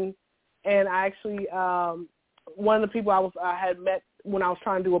publishing? And I actually, one of the people I had met when I was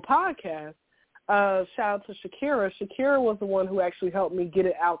trying to do a podcast, shout out to Shakira. Shakira was the one who actually helped me get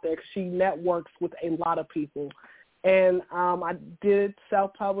it out there because she networks with a lot of people. And I did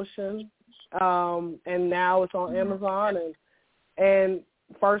self-publishing, and now it's on Amazon. And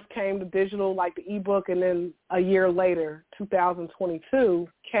first came the digital, like the ebook, and then a year later, 2022,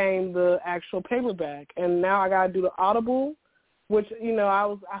 came the actual paperback. And now I got to do the Audible, which,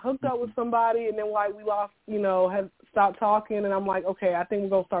 I hooked up with somebody, and then like we lost, had stopped talking, and I'm like, okay, I think we're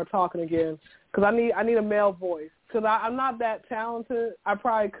going to start talking again because I need a male voice because I'm not that talented. I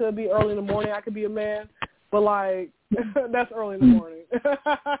probably could be early in the morning. I could be a man. But, like, that's early in the morning.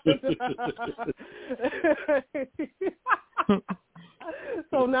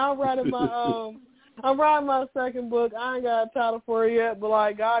 So now I'm writing my second book. I ain't got a title for it yet, but,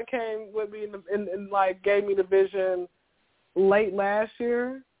 like, God came with me and like, gave me the vision late last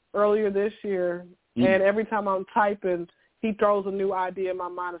year, earlier this year. And every time I'm typing, he throws a new idea in my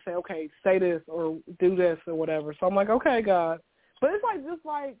mind and say, okay, say this or do this or whatever. So I'm like, okay, God. But it's, like, just,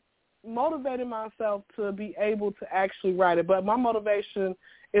 like, motivating myself to be able to actually write it. But my motivation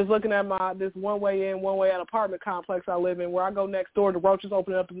is looking at this one way in, one way out apartment complex I live in where I go next door, the roaches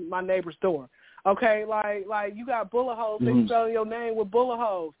open up my neighbor's door. Okay, like you got bullet holes, they spelling your name with bullet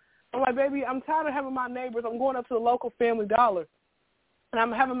holes. I'm like, baby, I'm tired of having my neighbors. I'm going up to the local Family Dollar, and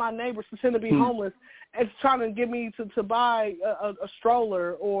I'm having my neighbors pretend to be homeless and trying to get me to buy a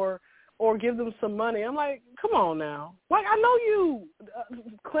stroller or give them some money. I'm like, come on now. Like, I know you,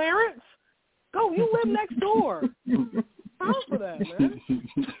 Clarence. Go, you live next door. Time for that, man.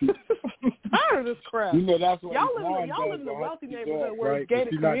 Tired of this crap. That's what y'all live in a wealthy neighborhood where it's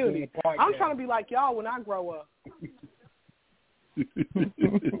gated community. I'm trying to be like y'all when I grow up.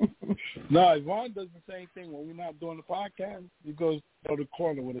 No, Yvonne does the same thing when we're not doing the podcast. He goes to the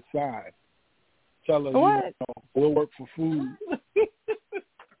corner with a sign. Tell her, we'll work for food.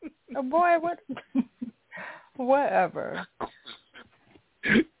 Oh, boy, what? Whatever.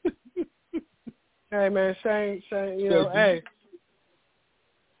 Hey, man, Shane, hey.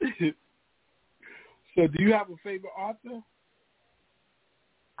 So do you have a favorite author?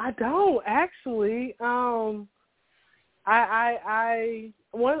 I don't, actually. I'm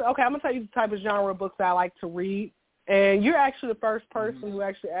gonna tell you the type of genre of books that I like to read, and you're actually the first person who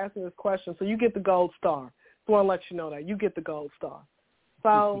actually asked me this question, so you get the gold star. I want to let you know that you get the gold star.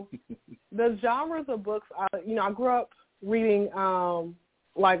 So the genres of books, I grew up reading,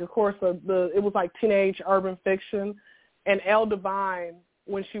 like, of course, it was like teenage urban fiction, and Elle Devine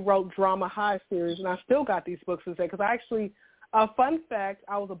when she wrote Drama High series, and I still got these books to say because I actually. Fun fact,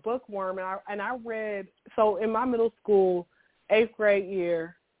 I was a bookworm, and I read, so in my middle school, 8th grade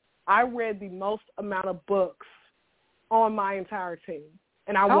year, I read the most amount of books on my entire team,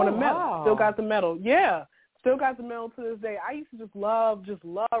 and I won a medal. Wow. Still got the medal. Yeah, still got the medal to this day. I used to just love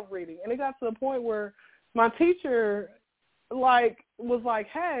reading, and it got to the point where my teacher, was like,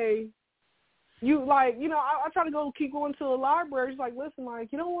 hey, I try to keep going to the library. She's like, listen,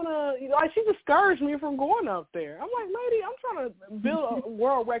 you don't want to, she discouraged me from going up there. I'm like, lady, I'm trying to build a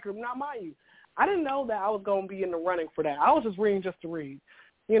world record. Now, mind you, I didn't know that I was going to be in the running for that. I was just reading just to read,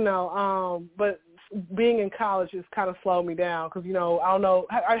 but being in college has kind of slowed me down because, I don't know.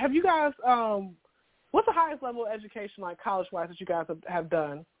 Have you guys, what's the highest level of education, college-wise, that you guys have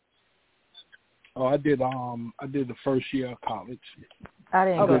done? Oh, I did the first year of college. I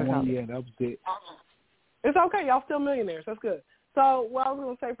didn't go to college. college. Yeah, that was it. It's okay. Y'all still millionaires. That's good. So what I was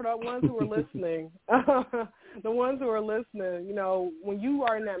going to say for the ones who are listening, you know, when you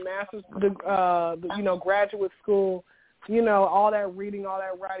are in that master's, you know, graduate school, you know, all that reading, all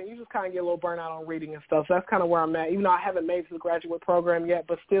that writing, you just kind of get a little burnt out on reading and stuff. So that's kind of where I'm at. Even though I haven't made it to the graduate program yet,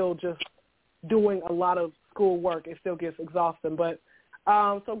 but still just doing a lot of school work, it still gets exhausting. But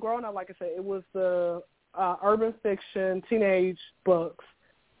so growing up, like I said, it was the urban fiction, teenage books.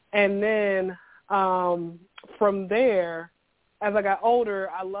 And then from there, as I got older,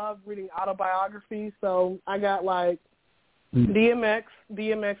 I loved reading autobiographies. So I got like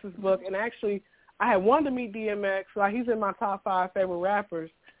DMX's book. And actually, I had wanted to meet DMX. Like, he's in my top 5 favorite rappers.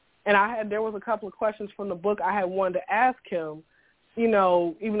 And there was a couple of questions from the book I had wanted to ask him, you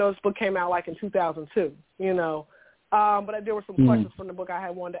know, even though this book came out like in 2002, you know. But there were some questions from the book I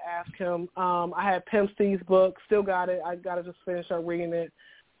had wanted to ask him. I had Pimp C's book, still got it. I got to just finish up reading it.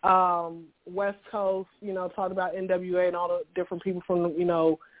 West Coast, you know, talked about NWA and all the different people from, you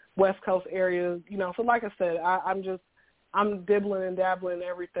know, West Coast areas, you know. So like I said, I'm dibbling and dabbling in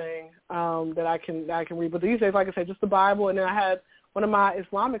everything that I can read. But these days, like I said, just the Bible. And then I had one of my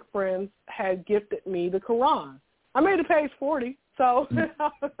Islamic friends had gifted me the Quran. I made it page 40, so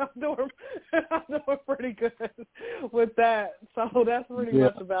I'm doing pretty good with that. So that's pretty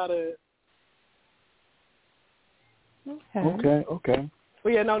much about it. Okay.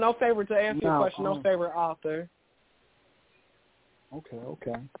 Well, yeah, no favorite to answer your question. No favorite author.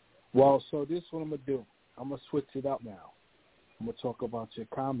 Okay. Well, so this is what I'm going to do. I'm going to switch it up now. I'm going to talk about your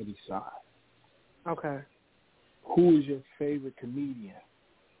comedy side. Okay. Who is your favorite comedian?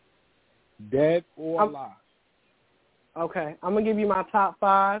 Dead or alive? Okay. I'm going to give you my top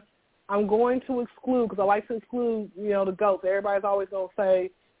 5. I'm going to exclude, because I like to exclude, you know, the GOATs. Everybody's always going to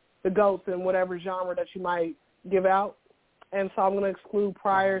say the GOATs in whatever genre that you might give out. And so I'm going to exclude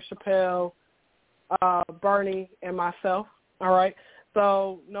Pryor, Chappelle, Bernie, and myself. All right.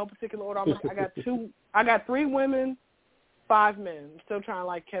 So no particular order. I got 3 women, 5 men. I'm still trying to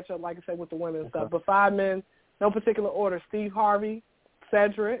like catch up, like I said, with the women and stuff. But 5 men, no particular order. Steve Harvey,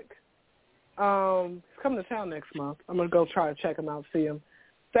 Cedric. He's coming to town next month. I'm going to go try to check him out, see him.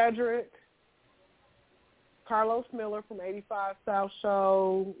 Cedric, Carlos Miller from 85 South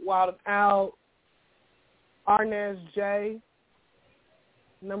Show, Wild Out, Arnez J.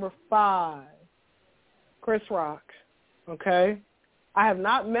 Number 5, Chris Rock. Okay? I have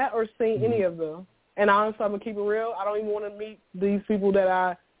not met or seen any of them. And honestly, I'm going to keep it real. I don't even want to meet these people that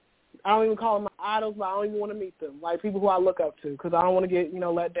I don't even call them my idols, but I don't even want to meet them. Like people who I look up to, because I don't want to get, you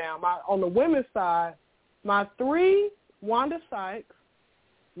know, let down. On the women's side, my 3, Wanda Sykes,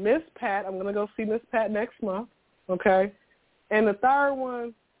 Miss Pat. I'm going to go see Miss Pat next month. Okay? And the third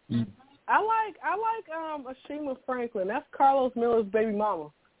one, I like Ashima Franklin. That's Carlos Miller's baby mama.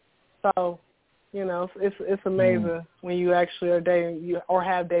 So, you know, it's amazing when you actually are dating or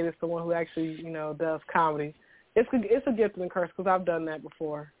have dated someone who actually, you know, does comedy. It's a gift and a curse, because I've done that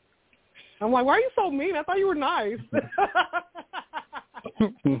before. I'm like, why are you so mean? I thought you were nice.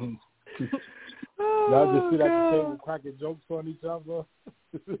 Y'all just sit at the table cracking jokes on each other.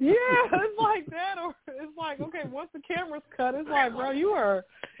 Yeah, it's like that, or it's like, okay, once the camera's cut, it's like, bro, you're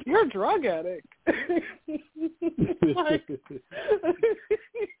a drug addict. Like,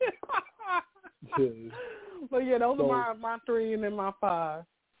 but yeah, those are my 3 and then my 5.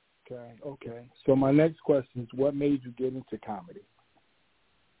 Okay. So my next question is, what made you get into comedy?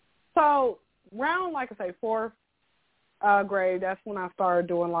 So around, like I say, 4th grade, that's when I started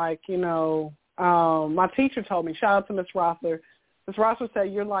doing, like, you know, my teacher told me, shout out to Miss Rosser. Miss Rosser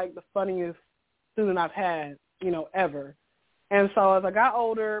said, you're like the funniest student I've had, you know, ever. And so as I got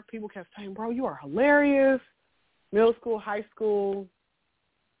older, people kept saying, bro, you are hilarious. Middle school, high school.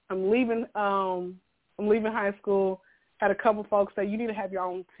 I'm leaving high school. Had a couple folks say, you need to have your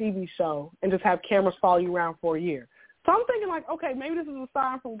own TV show and just have cameras follow you around for a year. So I'm thinking, like, okay, maybe this is a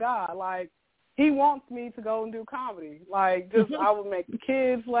sign from God. Like, he wants me to go and do comedy. Like, just I would make the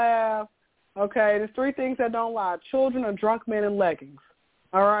kids laugh. Okay, there's 3 things that don't lie: children, a drunk man, and leggings.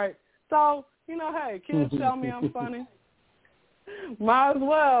 All right? So, you know, hey, kids tell me I'm funny. Might as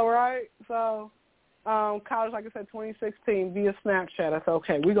well, right? So, college, like I said, 2016, via Snapchat. I said,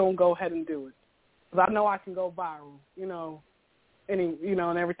 okay, we're going to go ahead and do it. Because I know I can go viral, you know,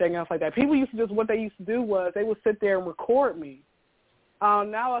 and everything else like that. People used to just, what they used to do was they would sit there and record me.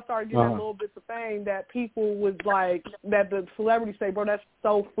 Now I started getting little bits of fame that people would like, that the celebrities say, bro, that's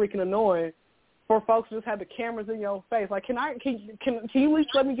so freaking annoying. For folks to just have the cameras in your face. Like, can you at least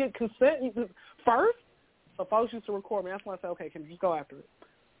let me get consent first? So folks used to record me. That's when I said, okay, can you just go after it?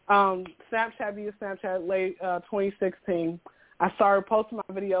 Snapchat via Snapchat, late 2016. I started posting my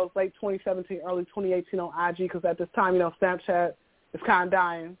videos late 2017, early 2018 on IG because at this time, Snapchat is kind of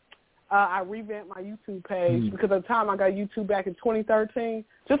dying. I revamped my YouTube page because at the time I got YouTube back in 2013,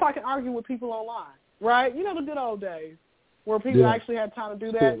 just so I can argue with people online, right? The good old days where people actually had time to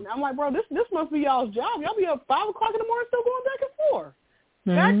do that. And I'm like, bro, this must be y'all's job. Y'all be up 5 o'clock in the morning still going back and forth.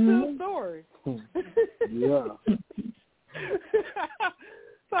 Back to the story.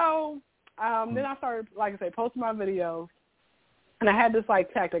 So then I started, like I say, posting my videos. And I had this,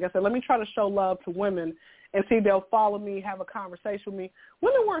 tactic. I said, let me try to show love to women and see if they'll follow me, have a conversation with me.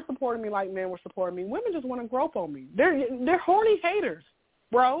 Women weren't supporting me like men were supporting me. Women just want to grope on me. They're horny haters,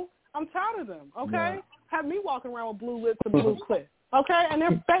 bro. I'm tired of them, okay? Yeah. Have me walking around with blue lips and blue clit, okay? And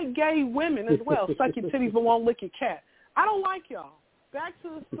they're fake gay women as well. Suck your titties but won't lick your cat. I don't like y'all. Back to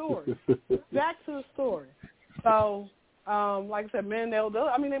the story. So, like I said, men, men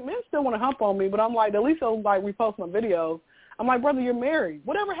still want to hump on me, but I'm like, at least they'll, repost my videos. I'm like, brother, you're married.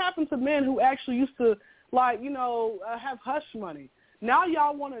 Whatever happened to men who actually used to, have hush money? Now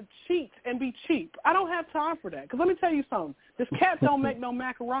y'all want to cheat and be cheap. I don't have time for that. Because let me tell you something. This cat don't make no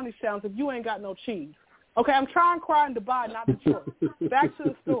macaroni sounds if you ain't got no cheese. Okay, I'm trying to cry in Dubai, not Detroit. Back to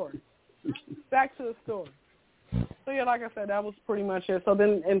the story. So, yeah, like I said, that was pretty much it. So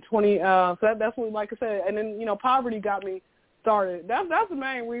then in that's when, like I said, and then, poverty got me started. That's the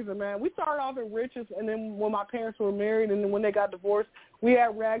main reason, man. We started off in riches, and then when my parents were married and then when they got divorced, we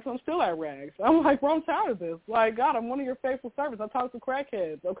had rags. I'm still at rags. I'm like, bro, I'm tired of this. Like, God, I'm one of your faithful servants. I talk to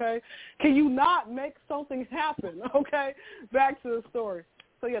crackheads, okay? Can you not make something happen, okay? Back to the story.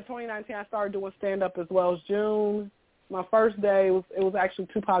 So, yeah, 2019, I started doing stand-up as well. It was June. My first day, it was actually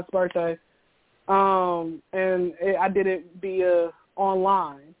Tupac's birthday. I did it via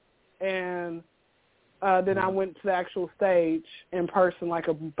online. And then I went to the actual stage in person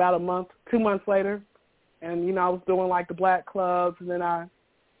about 2 months later. And, I was doing the black clubs, and then I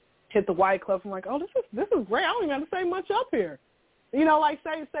hit the white clubs. I'm like, oh, this is great. I don't even have to say much up here.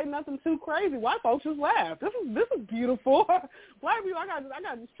 Say nothing too crazy. White folks just laugh. This is beautiful. Black people, I got to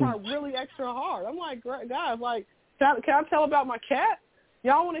just try really extra hard. I'm like, guys, can I tell about my cat?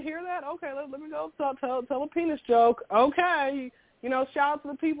 Y'all want to hear that? Okay, let me go tell a penis joke. Okay. Shout out to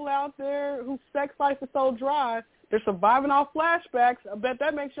the people out there whose sex life is so dry. They're surviving off flashbacks. I bet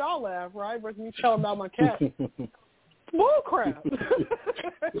that makes y'all laugh, right? Versus me telling about my cat. Bull crap.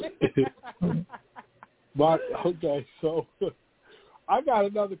 But, okay, so I got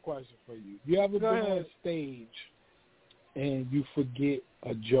another question for you. You ever been on stage and you forget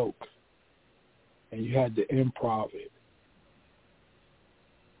a joke and you had to improv it?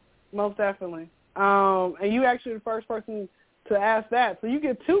 Most definitely. And you actually the first person to ask that. So you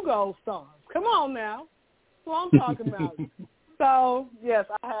get 2 gold stars. Come on now. That's what I'm talking about. So, yes,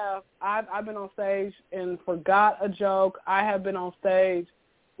 I have. I've been on stage and forgot a joke. I have been on stage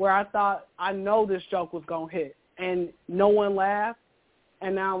where I thought I know this joke was going to hit, and no one laughed.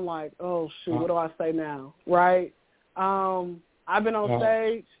 And now I'm like, oh, shoot, what do I say now, right? I've been on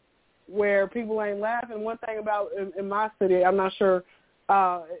stage where people ain't laughing. One thing about in my city, I'm not sure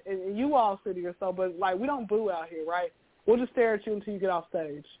in you all city or so, but, we don't boo out here, right? We'll just stare at you until you get off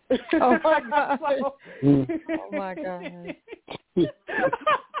stage. Oh, my God. Oh, my God.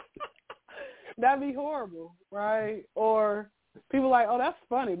 That'd be horrible, right? Or people like, oh, that's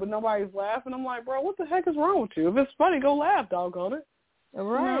funny, but nobody's laughing. I'm like, bro, what the heck is wrong with you? If it's funny, go laugh, doggone it.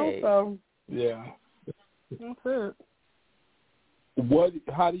 Right. So yeah. That's it.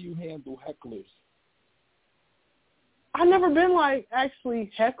 How do you handle hecklers? I've never been, actually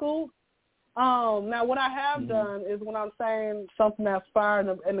heckled. Now, what I have done is when I'm saying something that's fire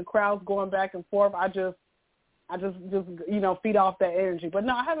and the crowd's going back and forth, I just feed off that energy. But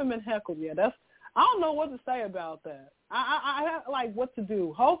no, I haven't been heckled yet. I don't know what to say about that. I have what to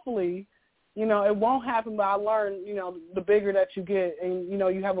do. Hopefully, it won't happen. But I learned, the bigger that you get, and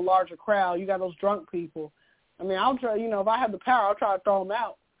you have a larger crowd, you got those drunk people. I mean, I'll try. If I have the power, I'll try to throw them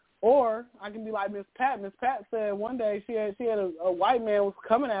out. Or I can be like Miss Pat. Miss Pat said one day she had a white man was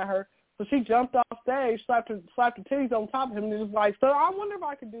coming at her. So she jumped off stage, slapped her titties on top of him, and was like, so I wonder if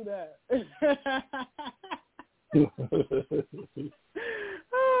I could do that.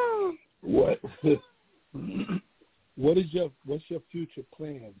 What's your future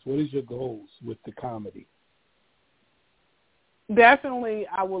plans? What is your goals with the comedy? Definitely,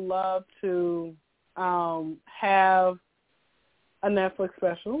 I would love to have a Netflix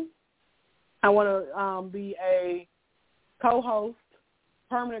special. I want to be a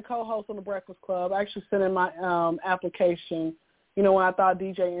permanent co-host on The Breakfast Club. I actually sent in my application, when I thought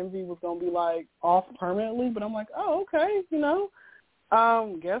DJ Envy was going to be, off permanently. But I'm like, oh, okay,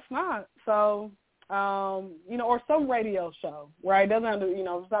 guess not. So or some radio show, right? It doesn't have to,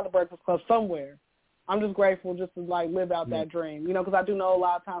 it's not the Breakfast Club, somewhere. I'm just grateful just to, live out that dream, because I do know a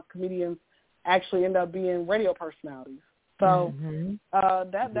lot of times comedians actually end up being radio personalities. So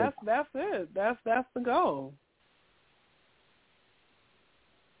that's it. That's the goal.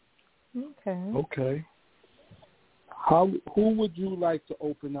 Okay. Who would you like to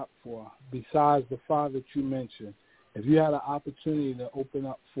open up for besides the five that you mentioned? If you had an opportunity to open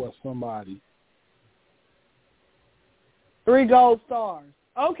up for somebody. 3 gold stars.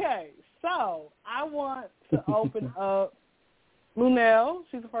 Okay, so I want to open up Lunel.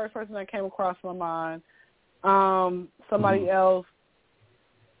 She's the first person that came across my mind. Somebody else.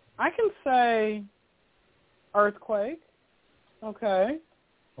 I can say Earthquake. Okay.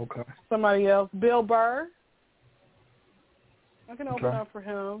 Somebody else. Bill Burr. I can open up for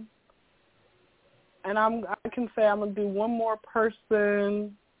him. And I can say I'm going to do one more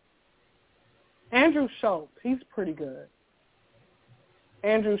person. Andrew Schultz. He's pretty good.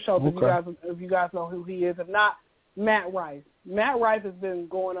 Andrew Schultz, if you guys know who he is. If not, Matt Rife. Matt Rife has been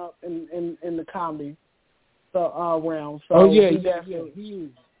going up in the comedy realm. So he is definitely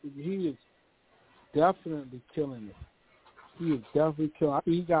killing it. He is definitely killing. I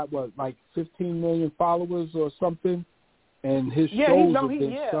think he got 15 million followers or something, and his shows have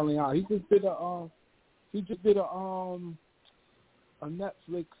been selling out. He just did a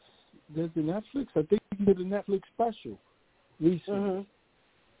Netflix. There's a Netflix. I think he did a Netflix special recently.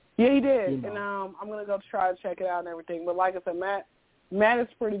 Yeah, he did, and I'm gonna go try to check it out and everything. But like I said, Matt is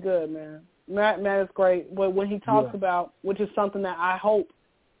pretty good, man. Matt is great. But when he talks about, which is something that I hope,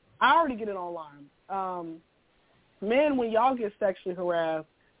 I already get it online. Men, when y'all get sexually harassed,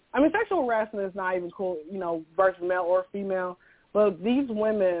 sexual harassment is not even cool, versus male or female. But these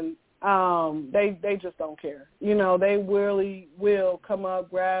women, they just don't care. They really will come up,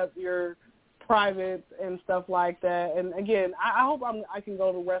 grab your privates and stuff like that. And again, I hope I can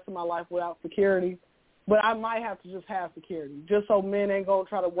go the rest of my life without security, but I might have to just have security, just so men ain't gonna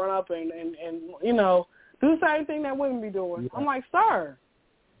try to run up and do the same thing that women be doing. I'm like, sir,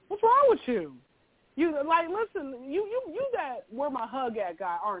 what's wrong with you? You listen, you that where my hug at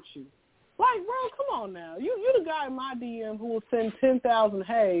guy, aren't you? Like, bro, come on now. You the guy in my DM who will send 10,000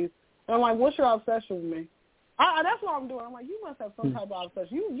 hays, and I'm like, what's your obsession with me? That's what I'm doing. I'm like, you must have some type of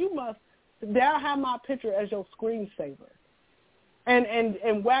obsession. You must. They'll have my picture as your screensaver,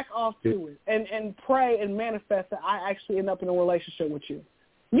 and whack off to it, and pray and manifest that I actually end up in a relationship with you.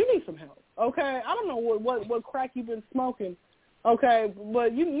 You need some help, okay? I don't know what crack you've been smoking, okay,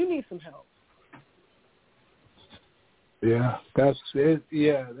 but you need some help. Yeah, that's it.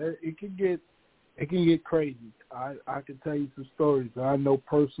 Yeah, it can get crazy. I can tell you some stories that I know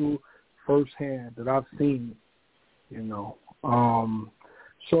firsthand that I've seen.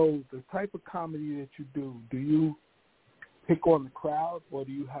 So the type of comedy that you do you pick on the crowd or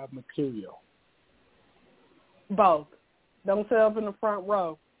do you have material? Both. Don't sit up in the front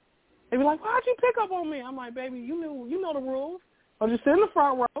row. They be like, why'd you pick up on me? I'm like, baby, you know the rules. I'll just sit in the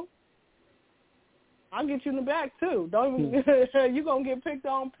front row. I'll get you in the back too. Don't even you're gonna get picked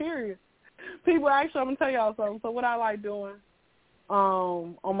on, period. People actually, I'm gonna tell y'all something. So what I like doing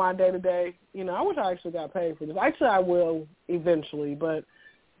on my day to day, I wish I actually got paid for this. Actually I will eventually, but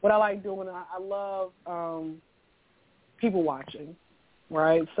what I like doing, I love people watching,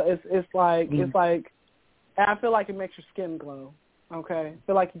 right? So it's like I feel like it makes your skin glow. Okay, I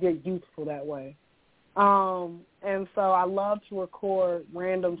feel like you get youthful that way. And so I love to record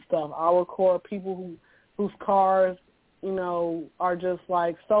random stuff. I'll record people whose cars, are just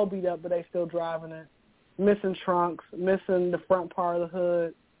so beat up, but they still driving it, missing trunks, missing the front part of the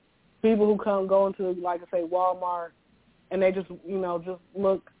hood. People who go into, like I say, Walmart, and they just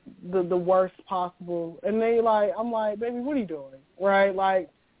look the worst possible. And I'm like, baby, what are you doing? Right?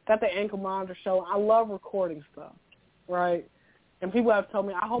 Got the ankle monitor show. I love recording stuff, right? And people have told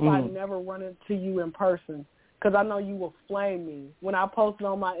me, I hope I never run into you in person because I know you will flame me. When I posted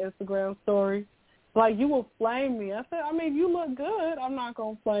on my Instagram story, you will flame me. I said, if you look good, I'm not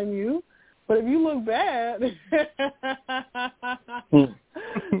going to flame you. But if you look bad, come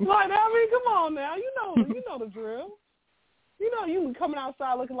on now. You know the drill. You coming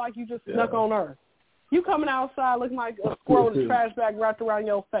outside looking like you just snuck on Earth. You coming outside looking like a squirrel with a trash bag wrapped around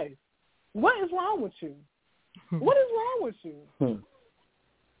your face. What is wrong with you? What is wrong with you?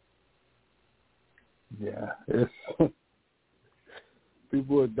 Yeah, it's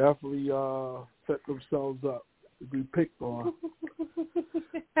people would definitely set themselves up to be picked on.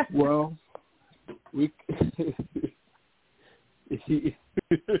 Well, we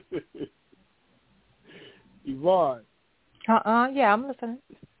Yvonne. Yeah, I'm listening.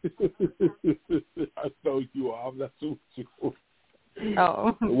 I know you are. I'm not with you.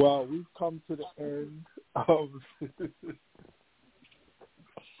 Oh. Well, we've come to the end of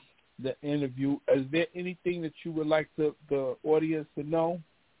the interview. Is there anything that you would like the audience to know?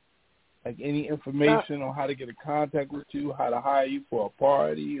 Like any information on how to get in contact with you, how to hire you for a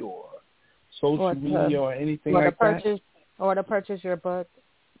party or social media or anything like that? Or to purchase your book?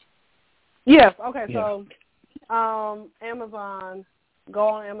 Yes. Okay, so Amazon, go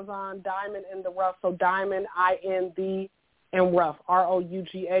on Amazon, Diamond in the Rough. So Diamond, I-N-D, and Rough,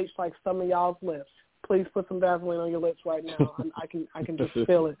 R-O-U-G-H, like some of y'all's lips. Please put some Vaseline on your lips right now. I can just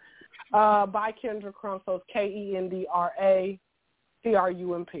feel it. By Kendra Crump, so it's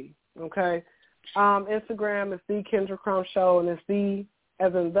KendraCrump. Okay. Instagram is the Kendra Crump Show, and it's the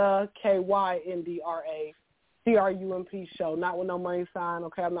as in the KYNDRACRUMP Show. Not with no money sign.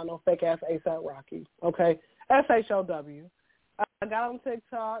 Okay, I'm not no fake ass ASAP Rocky. Okay, SHOW. I got on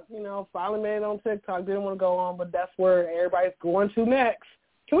TikTok. Finally made it on TikTok. Didn't want to go on, but that's where everybody's going to next.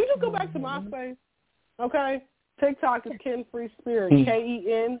 Can we just go back to MySpace? Okay, TikTok is Ken Free Spirit.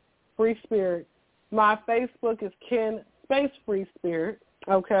 KEN Free Spirit. My Facebook is Ken Space Free Spirit.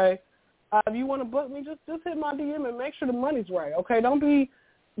 Okay. If you want to book me, just hit my DM and make sure the money's right. Okay. Don't be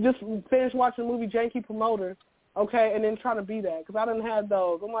just finish watching the movie Janky Promoter. Okay, and then trying to be that because I didn't have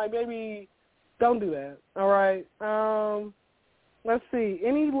those. I'm like, baby, don't do that. All right. Let's see.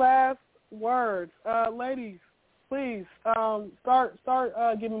 Any last words, ladies? Please start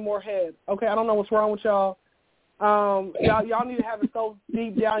giving more head. Okay. I don't know what's wrong with y'all. Y'all need to have it so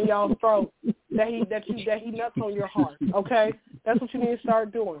deep down y'all's throat that he nuts on your heart. Okay, that's what you need to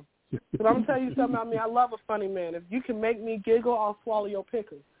start doing. But I'm gonna tell you something about me. I love a funny man. If you can make me giggle, I'll swallow your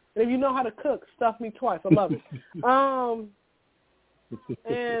pickle. And if you know how to cook, stuff me twice. I love it.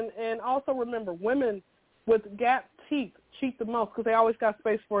 And also remember, women with gap teeth cheat the most because they always got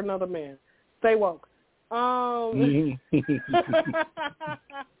space for another man. Stay woke. And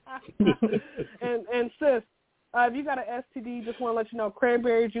sis. If you got an STD, just want to let you know,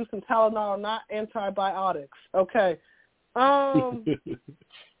 cranberry juice and Tylenol are not antibiotics. Okay.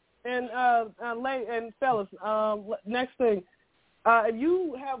 And fellas, next thing, if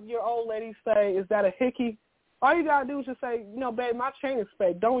you have your old lady say, "Is that a hickey?" All you gotta do is just say, "Babe, my chain is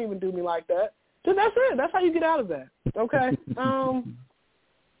fake. Don't even do me like that." Then that's it. That's how you get out of that. Okay.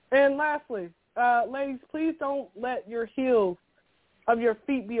 And lastly, ladies, please don't let your heels of your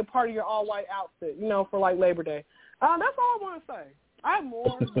feet be a part of your all-white outfit, for like Labor Day. That's all I want to say. I have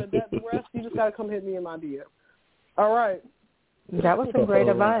more, but the rest, you just got to come hit me in my DM. All right. That was some great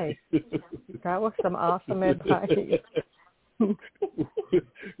advice. That was some awesome advice.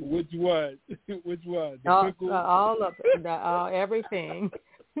 Which one? Which one? All of it. Everything.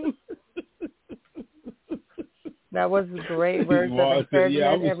 That was great words of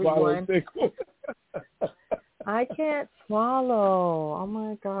encouragement, everyone. I can't swallow. Oh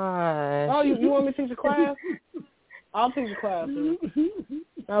my God. Oh, you want me to teach a class? I'll teach a class.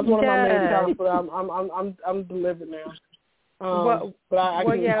 That was one of my main talents, but I'm delivered now. I'm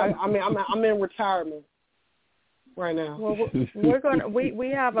in retirement right now. Well, we're gonna we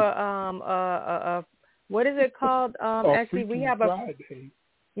have a what is it called? Actually, we have Friday.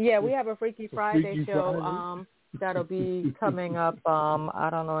 We have a Freaky Friday show. Friday. That'll be coming up, I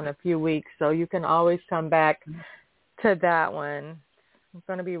don't know, in a few weeks. So you can always come back to that one. It's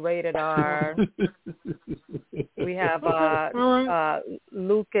going to be rated R. We have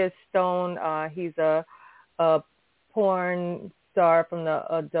Lucas Stone. He's a porn star from the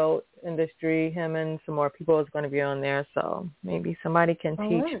adult industry. Him and some more people is going to be on there. So maybe somebody can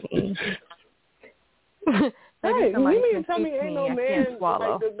teach me. Hey, you mean to tell me ain't no man?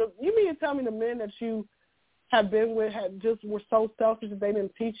 You mean to tell me the men that you have been with were so selfish that they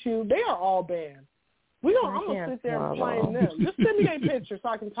didn't teach you? They are all banned. I'm gonna sit there and blame them. Just send me a picture so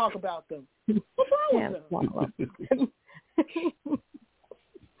I can talk about them. What's wrong with them?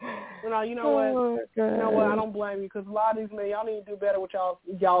 You know what? You know what? I don't blame you because a lot of these men, y'all need to do better with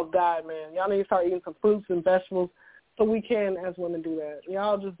y'all's diet, man. Y'all need to start eating some fruits and vegetables so we can, as women, do that.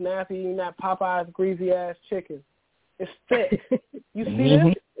 Y'all just nasty eating that Popeye's greasy ass chicken. It's thick. You see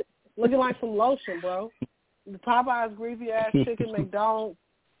this? Looking like some lotion, bro. The Popeye's greasy ass chicken, McDonald's,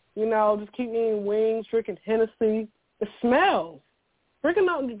 just keep eating wings, drinking Hennessy. It smells.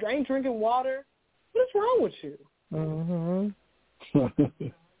 Ain't drinking water. What's wrong with you?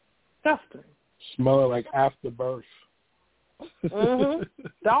 Disgusting. Smelling like afterbirth.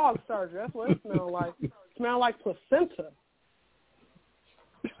 Dog surgery. That's what it smells like. Smell like placenta.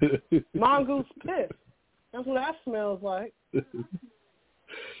 Mongoose piss. That's what that smells like.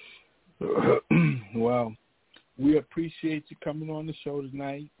 Well, we appreciate you coming on the show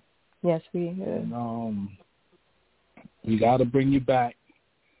tonight. Yes, we do. And, we got to bring you back.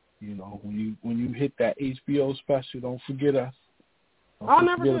 You know, when you hit that HBO special, don't forget us. I'll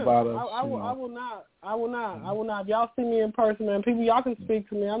never do. I will not. If y'all see me in person, man, people, y'all can speak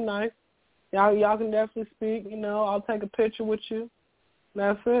to me. I'm nice. Y'all can definitely speak. You know, I'll take a picture with you.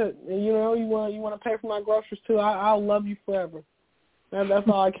 That's it. And, you know, you want to pay for my groceries too. I'll love you forever. That's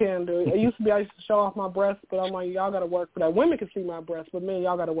all I can do. I used to show off my breasts, but I'm like, y'all got to work for that. Women can see my breasts, but men,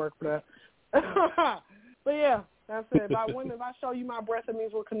 y'all got to work for that. But yeah, that's it. If I show you my breasts, it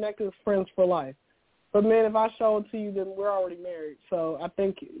means we're connected as friends for life. But men, if I show it to you, then we're already married. So I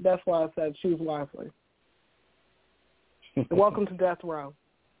think that's why I said choose wisely. Welcome to Death Row.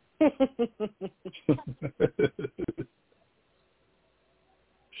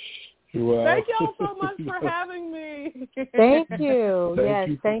 Well, thank y'all so much for having me. Thank you.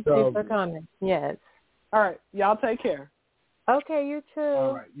 Thank you for coming. Yes. All right. Y'all take care. Okay, you too.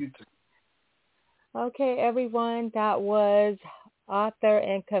 All right, you too. Okay, everyone. That was author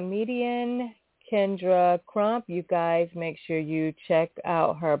and comedian Kendra Crump. You guys make sure you check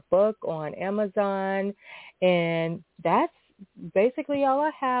out her book on Amazon. And that's basically all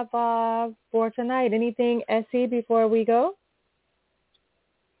I have for tonight. Anything, SC, before we go?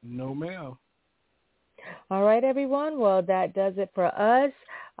 No, ma'am. All right, everyone. Well, that does it for us.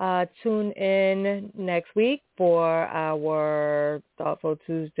 Tune in next week for our Thoughtful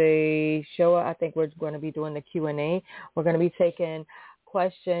Tuesday show. I think we're going to be doing the Q&A. We're going to be taking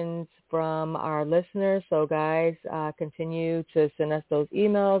questions from our listeners. So, guys, continue to send us those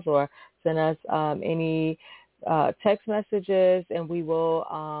emails or send us any text messages, and we will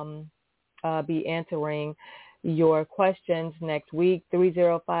be answering your questions next week.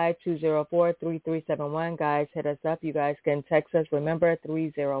 305-204-3371. Guys, hit us up. You guys can text us. Remember,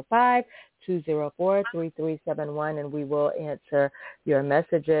 305-204-3371, and we will answer your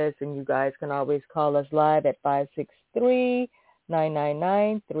messages. And you guys can always call us live at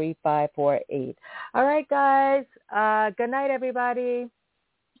 563-999-3548. All right, guys. Good night, everybody.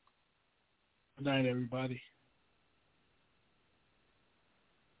 Good night, everybody.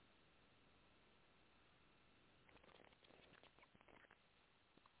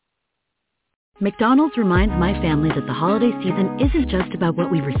 McDonald's reminds my family that the holiday season isn't just about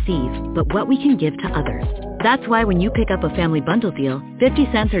what we receive, but what we can give to others. That's why when you pick up a family bundle deal, 50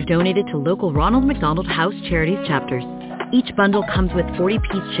 cents are donated to local Ronald McDonald House Charities chapters. Each bundle comes with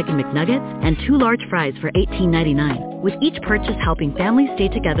 40-piece chicken McNuggets and 2 large fries for $18.99, with each purchase helping families stay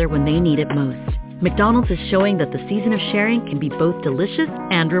together when they need it most. McDonald's is showing that the season of sharing can be both delicious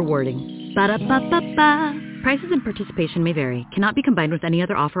and rewarding. Ba-da-ba-ba-ba. Prices and participation may vary. Cannot be combined with any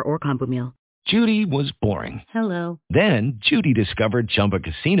other offer or combo meal. Judy was boring. Hello. Then Judy discovered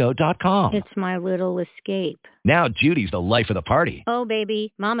ChumbaCasino.com. It's my little escape. Now Judy's the life of the party. Oh,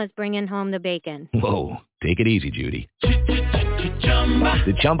 baby, mama's bringing home the bacon. Whoa, take it easy, Judy.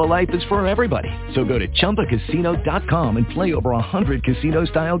 The Chumba life is for everybody. So go to ChumbaCasino.com and play over 100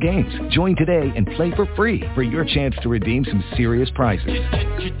 casino-style games. Join today and play for free for your chance to redeem some serious prizes.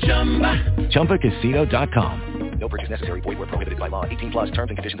 ChumbaCasino.com. No purchase necessary. Void where prohibited by law. 18+ terms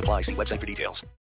and conditions apply. See website for details.